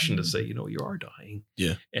discussion to say, you are dying.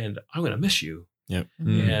 Yeah. And I'm going to miss you. Yep.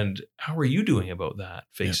 And how are you doing about that,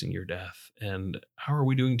 facing your death? And how are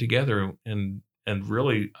we doing together? And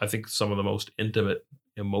really, I think some of the most intimate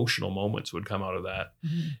emotional moments would come out of that.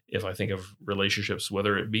 If I think of relationships,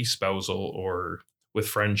 whether it be spousal or with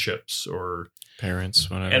friendships or parents,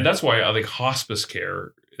 whatever. And that's why I think hospice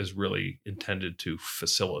care is really intended to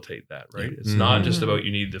facilitate that, right? It's not just about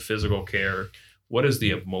you need the physical care. What is the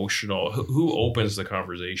emotional, who opens the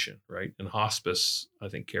conversation, right? And hospice, I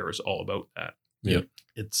think care is all about that. Yep.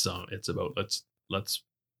 It's about let's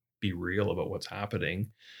be real about what's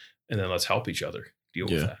happening, and then let's help each other deal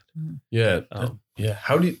with that. Yeah.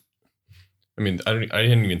 How do you, I mean, I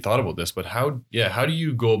hadn't even thought about this, but how do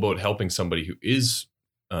you go about helping somebody who is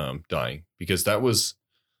dying? Because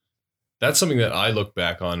that's something that I look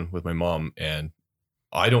back on with my mom, and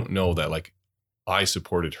I don't know that like I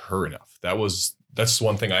supported her enough. That's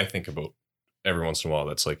one thing I think about every once in a while.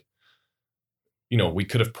 That's like, we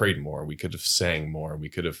could have prayed more. We could have sang more. We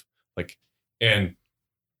could have and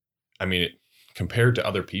I mean, compared to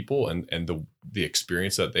other people and the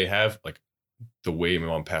experience that they have, like the way my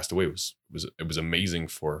mom passed away was amazing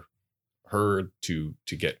for her to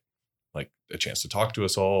get like a chance to talk to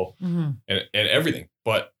us all and everything.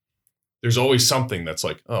 But there's always something that's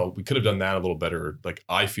like, oh, we could have done that a little better. Like,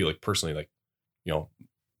 I feel like personally, like,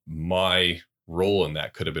 my role in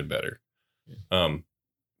that could have been better.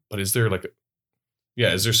 But is there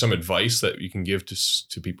is there some advice that you can give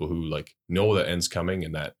to people who like know that end's coming,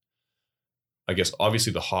 and that, I guess,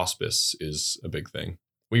 obviously the hospice is a big thing.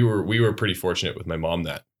 We were pretty fortunate with my mom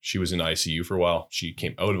that she was in ICU for a while. She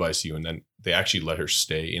came out of ICU, and then they actually let her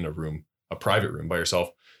stay in a private room by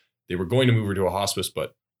herself. They were going to move her to a hospice,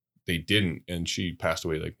 but they didn't, and she passed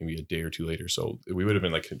away like maybe a day or two later. So we would have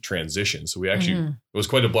been like a transition. So we actually, it was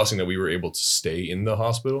quite a blessing that we were able to stay in the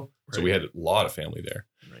hospital. Right. So we had a lot of family there,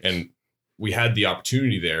 and we had the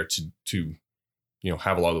opportunity there to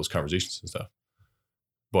have a lot of those conversations and stuff.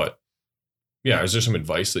 But yeah, is there some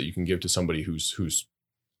advice that you can give to somebody who's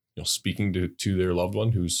speaking to their loved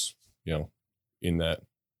one who's in the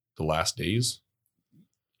last days?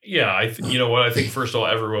 Yeah, I think first of all,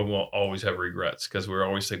 everyone will always have regrets, because we're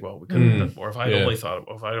always think, well, we could have done more. If I'd only thought,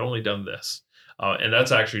 if I'd only done this, and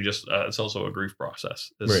that's actually just it's also a grief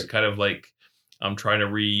process. It's kind of like I'm trying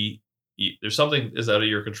to there's something is out of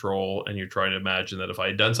your control, and you're trying to imagine that if I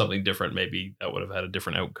had done something different, maybe that would have had a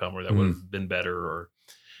different outcome, or that would have been better. Or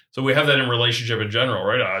so we have that in relationship in general,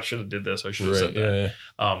 right? I should have did this. I should have said that.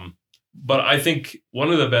 Yeah. But I think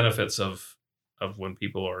one of the benefits of when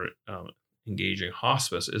people are engaging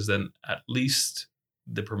hospice is then at least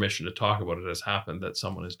the permission to talk about it has happened, that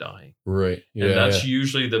someone is dying. Right. Yeah, and that's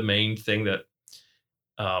usually the main thing that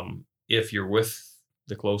if you're with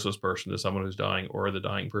the closest person to someone who's dying, or the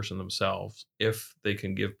dying person themselves, if they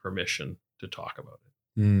can give permission to talk about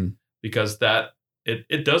it. Because that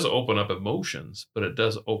it does open up emotions, but it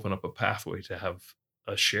does open up a pathway to have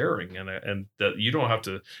a sharing, and that you don't have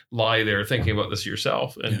to lie there thinking about this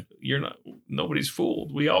yourself, and nobody's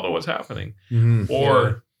fooled. We all know what's happening.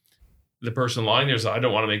 Or the person lying there says, I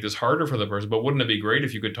don't want to make this harder for the person, but wouldn't it be great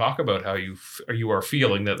if you could talk about how you are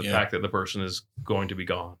feeling that the fact that the person is going to be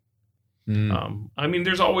gone. I mean,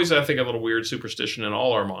 there's always, I think, a little weird superstition in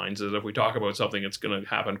all our minds that if we talk about something, it's going to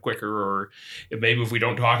happen quicker, or if we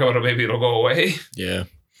don't talk about it, maybe it'll go away. Yeah.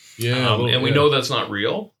 And we know that's not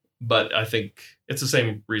real. But I think it's the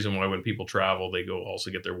same reason why when people travel, they go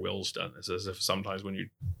also get their wills done. It's as if sometimes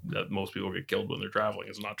most people get killed when they're traveling.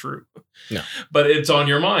 It's not true. No. But it's on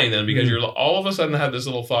your mind then, because you're all of a sudden have this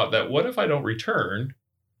little thought that, what if I don't return?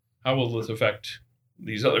 How will this affect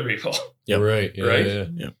these other people? Yeah. Right. Yeah, right.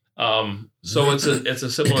 Yeah. So it's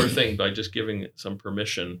a similar thing by just giving some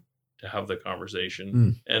permission to have the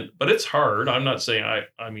conversation. But it's hard. I'm not saying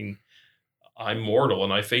I mean, I'm mortal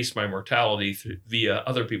and I face my mortality via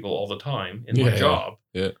other people all the time in my job.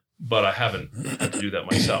 Yeah. But I haven't had to do that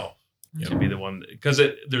myself to be the one, because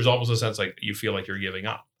there's almost a sense like you feel like you're giving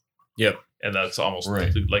up. Yep. And that's almost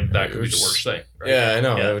Right. like that could be the worst thing. Right? Yeah, I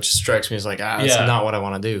know. Which strikes me as like, that's not what I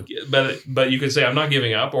want to do. But you could say, I'm not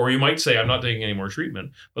giving up, or you might say, I'm not taking any more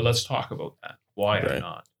treatment, but let's talk about that. Why I'm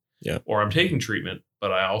not. Yeah. Or I'm taking treatment,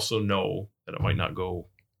 but I also know that it might not go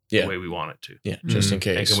the way we want it to. Yeah, just in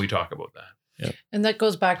case. And can we talk about that? Yeah. And that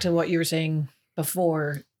goes back to what you were saying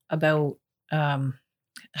before about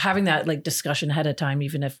having that like discussion ahead of time,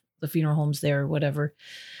 even if the funeral home's there or whatever,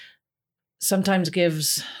 sometimes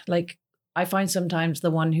gives, like, I find sometimes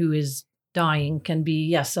the one who is dying can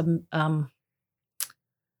be, no,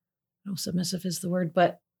 submissive is the word,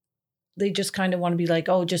 but they just kind of want to be like,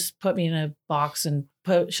 oh, just put me in a box and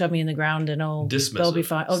shove me in the ground and they'll be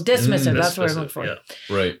fine. Oh, dismissive. That's what I'm looking for. Yeah.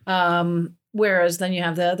 Right. Whereas then you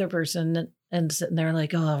have the other person and sitting there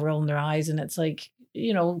like, rolling their eyes. And it's like,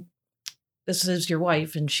 this is your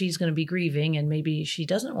wife and she's going to be grieving and maybe she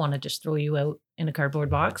doesn't want to just throw you out in a cardboard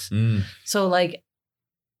box. So like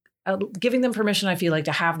giving them permission, I feel like,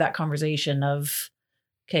 to have that conversation of,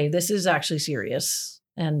 okay, this is actually serious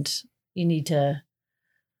and you need to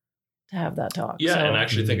have that talk. Yeah. And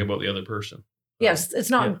actually think about the other person. Yes. It's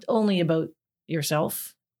not only about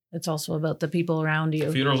yourself. It's also about the people around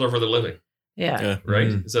you. Funerals are for the living. Yeah. Right.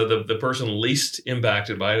 Mm-hmm. So the person least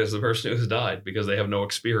impacted by it is the person who has died because they have no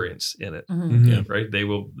experience in it. Mm-hmm. Yeah. Right.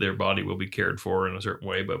 Their body will be cared for in a certain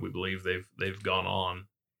way, but we believe they've gone on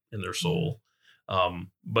in their soul.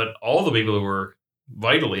 But all the people who were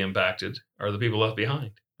vitally impacted are the people left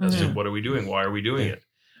behind. As to what are we doing? Why are we doing it?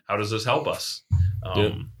 How does this help us?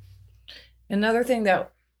 Another thing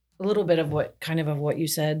that a little bit of what you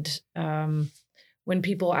said, when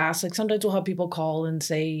people ask, like sometimes we'll have people call and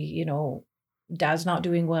say, Dad's not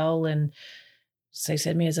doing well. And so they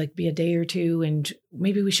said to me, it's like be a day or two and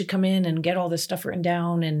maybe we should come in and get all this stuff written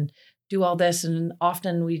down and do all this. And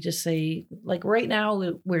often we just say, like, right now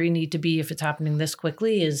where you need to be if it's happening this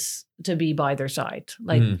quickly is to be by their side.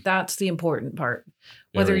 Like that's the important part.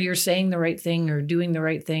 Whether you're saying the right thing or doing the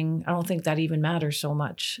right thing, I don't think that even matters so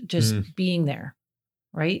much. Just being there,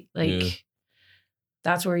 right? Like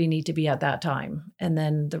that's where you need to be at that time. And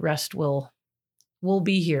then the rest will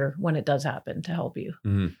be here when it does happen to help you,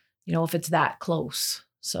 if it's that close.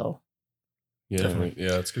 So. Yeah. Definitely.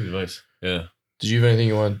 Yeah. That's good advice. Yeah. Did you have anything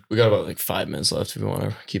you want? We got about like 5 minutes left if we want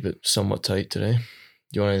to keep it somewhat tight today. Do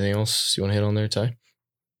you want anything else you want to hit on there, Ty?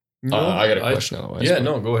 No, I got a question otherwise. Yeah,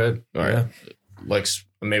 no, go ahead. All right. Like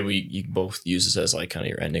maybe you both use this as like kind of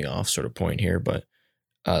your ending off sort of point here, but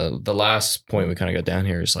the last point we kind of got down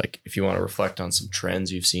here is like, if you want to reflect on some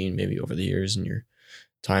trends you've seen maybe over the years in your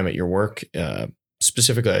time at your work,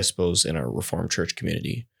 specifically, I suppose, in our Reformed church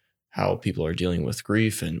community, how people are dealing with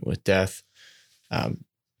grief and with death.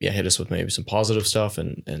 Hit us with maybe some positive stuff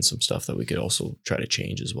and some stuff that we could also try to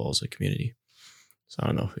change as well as a community. So I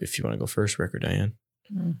don't know if you want to go first, Rick or Diane.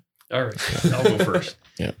 All right, I'll go first.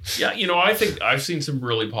 Yeah. I think I've seen some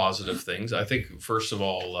really positive things. I think, first of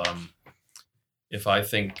all, if I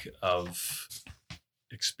think of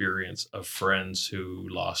experience of friends who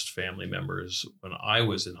lost family members when I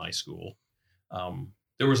was in high school,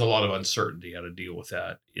 there was a lot of uncertainty how to deal with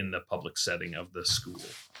that in the public setting of the school.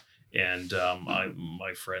 And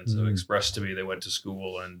my friends have expressed to me they went to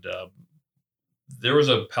school and there was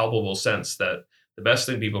a palpable sense that the best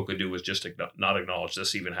thing people could do was just not acknowledge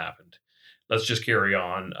this even happened. Let's just carry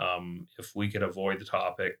on. If we could avoid the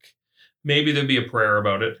topic, maybe there'd be a prayer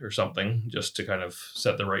about it or something just to kind of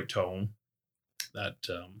set the right tone that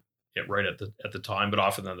right at the time. But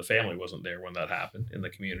often then the family wasn't there when that happened in the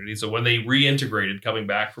community. So when they reintegrated coming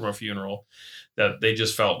back from a funeral, that they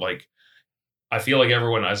just felt like, I feel like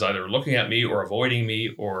everyone is either looking at me or avoiding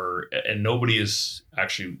me and nobody is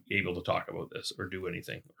actually able to talk about this or do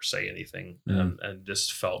anything or say anything. And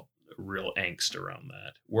just felt real angst around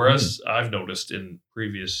that. Whereas I've noticed in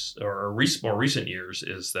previous or more recent years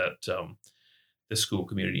is that the school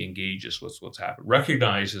community engages with what's happened,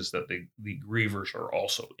 recognizes that the grievers are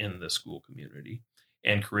also in the school community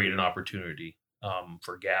and create an opportunity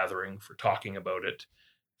for gathering, for talking about it,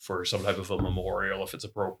 for some type of a memorial, if it's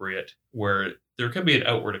appropriate, where there can be an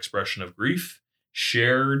outward expression of grief,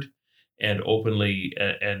 shared and openly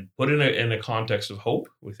and put in a context of hope.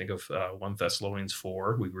 We think of 1 Thessalonians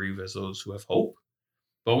 4, we grieve as those who have hope,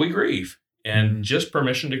 but we grieve and just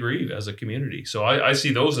permission to grieve as a community. So I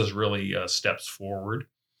see those as really steps forward,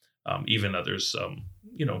 even that there's,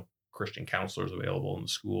 Christian counselors available in the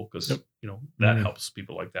school, because Yep. that helps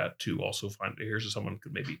people like that too. Also find here's someone who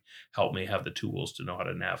could maybe help me have the tools to know how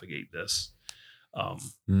to navigate this.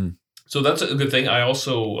 So that's a good thing. I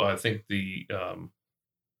also think the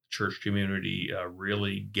church community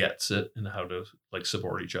really gets it and how to like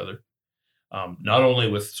support each other. Not only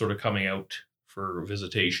with sort of coming out for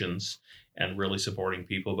visitations and really supporting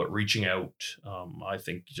people, but reaching out. I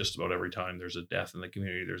think just about every time there's a death in the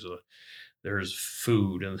community, there's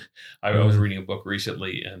food. And I was reading a book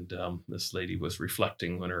recently, and this lady was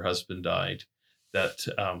reflecting when her husband died that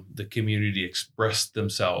the community expressed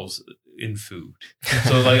themselves in food.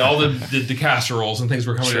 So like all the casseroles and things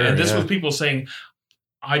were coming. Sure, and this was people saying,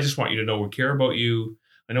 I just want you to know we care about you.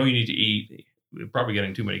 I know you need to eat. You're probably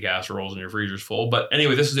getting too many casseroles and your freezer's full. But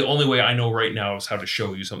anyway, this is the only way I know right now is how to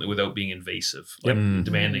show you something without being invasive, like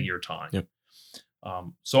demanding your time. Yep.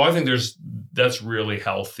 So I think that's really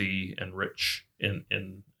healthy and rich in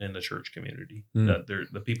the church community, that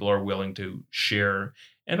the people are willing to share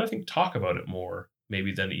and I think talk about it more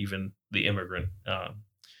maybe than even the immigrant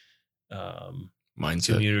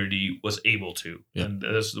mindset community was able to. Yep. And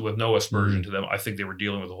this with no aspersion to them. I think they were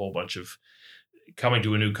dealing with a whole bunch of coming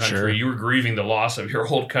to a new country. Sure. You were grieving the loss of your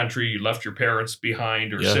old country. You left your parents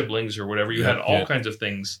behind or siblings or whatever. You had all kinds of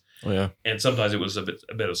things. Oh yeah. And sometimes it was a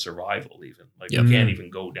bit of survival even. Like you can't even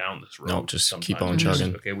go down this road. No, just sometimes. keep on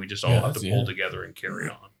chugging. Okay, we just all have to pull together and carry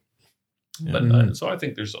on. But so I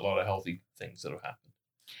think there's a lot of healthy things that have happened.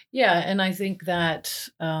 Yeah, and I think that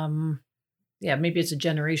maybe it's a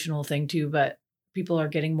generational thing too, but people are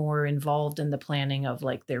getting more involved in the planning of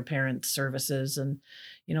like their parents' services, and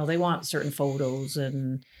they want certain photos,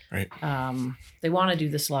 and they want to do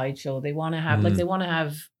the slideshow. They want to have they want to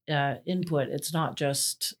have input. It's not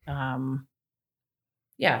just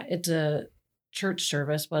it's a church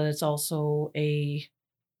service, but it's also a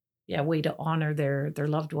way to honor their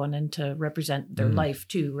loved one and to represent their life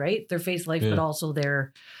too, right? Their faith life, but also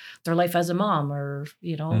their life as a mom or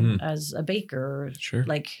as a baker. Sure.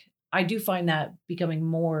 Like I do find that becoming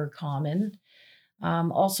more common.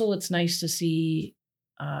 Also, it's nice to see.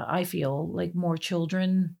 I feel like more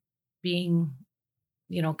children being,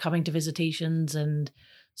 coming to visitations and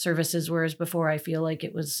services, whereas before I feel like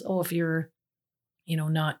it was, if you're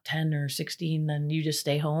not 10 or 16, then you just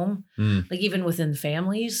stay home. Like even within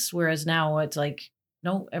families. Whereas now it's like,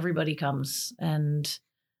 no, everybody comes, and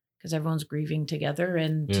because everyone's grieving together,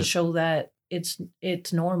 and to show that it's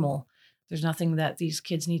normal. There's nothing that these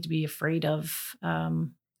kids need to be afraid of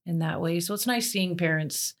in that way. So it's nice seeing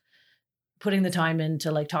parents putting the time in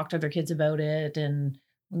to like talk to their kids about it. And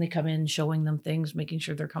when they come in, showing them things, making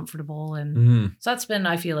sure they're comfortable. And so that's been,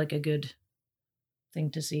 I feel like, a good thing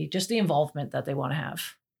to see, just the involvement that they want to have.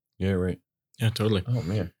 Yeah, right. Yeah, totally. Oh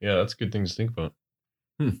man, yeah, that's good things to think about.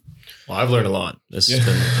 Well, I've learned a lot. This has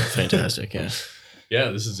been fantastic. Yeah,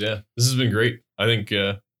 this has been great. I think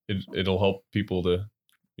it'll help people to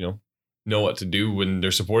know what to do when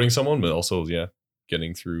they're supporting someone, but also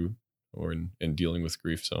getting through and dealing with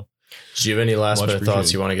grief. So, do you have any last minute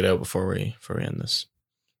thoughts you want to get out before we end this?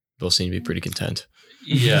 Both seem to be pretty content.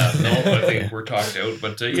 Yeah, no, I think we're talked out.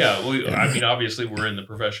 But obviously we're in the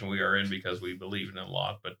profession we are in because we believe in it a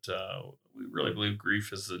lot. But we really believe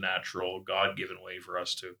grief is the natural, God-given way for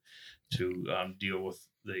us to deal with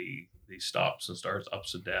the stops and starts,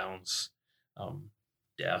 ups and downs,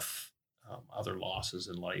 death, other losses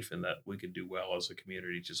in life, and that we can do well as a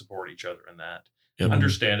community to support each other in that.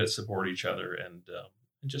 Understand it, support each other, and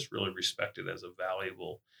just really respect it as a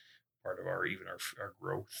valuable part of our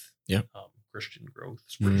growth. Christian growth,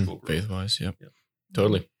 spiritual growth. Faith-wise,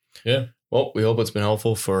 totally. Yeah. Well, we hope it's been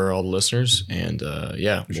helpful for all the listeners, and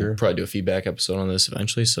we'll probably do a feedback episode on this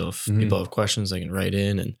eventually. So if people have questions, they can write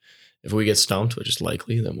in, and if we get stumped, which is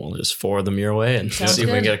likely, then we'll just forward them your way and see if we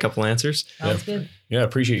can get a couple answers. Sounds good. Yeah,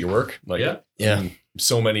 appreciate your work.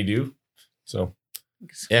 So many do. So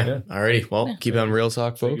Alrighty. Well, keep on Real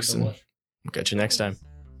Talk, folks, and we'll catch you next time.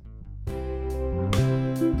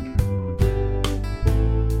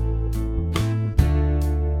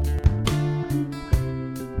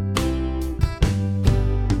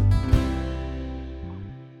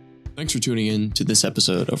 Thanks for tuning in to this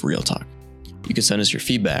episode of Real Talk. You can send us your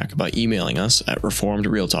feedback by emailing us at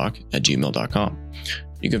reformedrealtalk@gmail.com.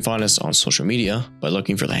 You can find us on social media by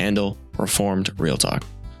looking for the handle Reformed Real Talk.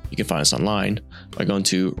 You can find us online by going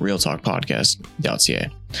to realtalkpodcast.ca.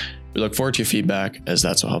 We look forward to your feedback, as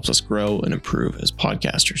that's what helps us grow and improve as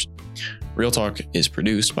podcasters. Real Talk is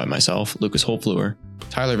produced by myself, Lucas Holfluer,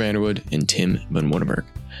 Tyler Vanderwoude, and Tim Van Woudenberg.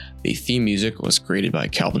 The theme music was created by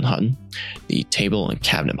Calvin Hutton. The table and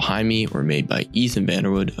cabinet behind me were made by Ethan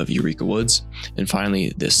Vanderwoude of Eureka Woods. And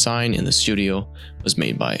finally, this sign in the studio was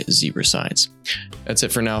made by Zebra Signs. That's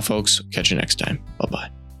it for now, folks. Catch you next time.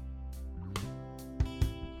 Bye-bye.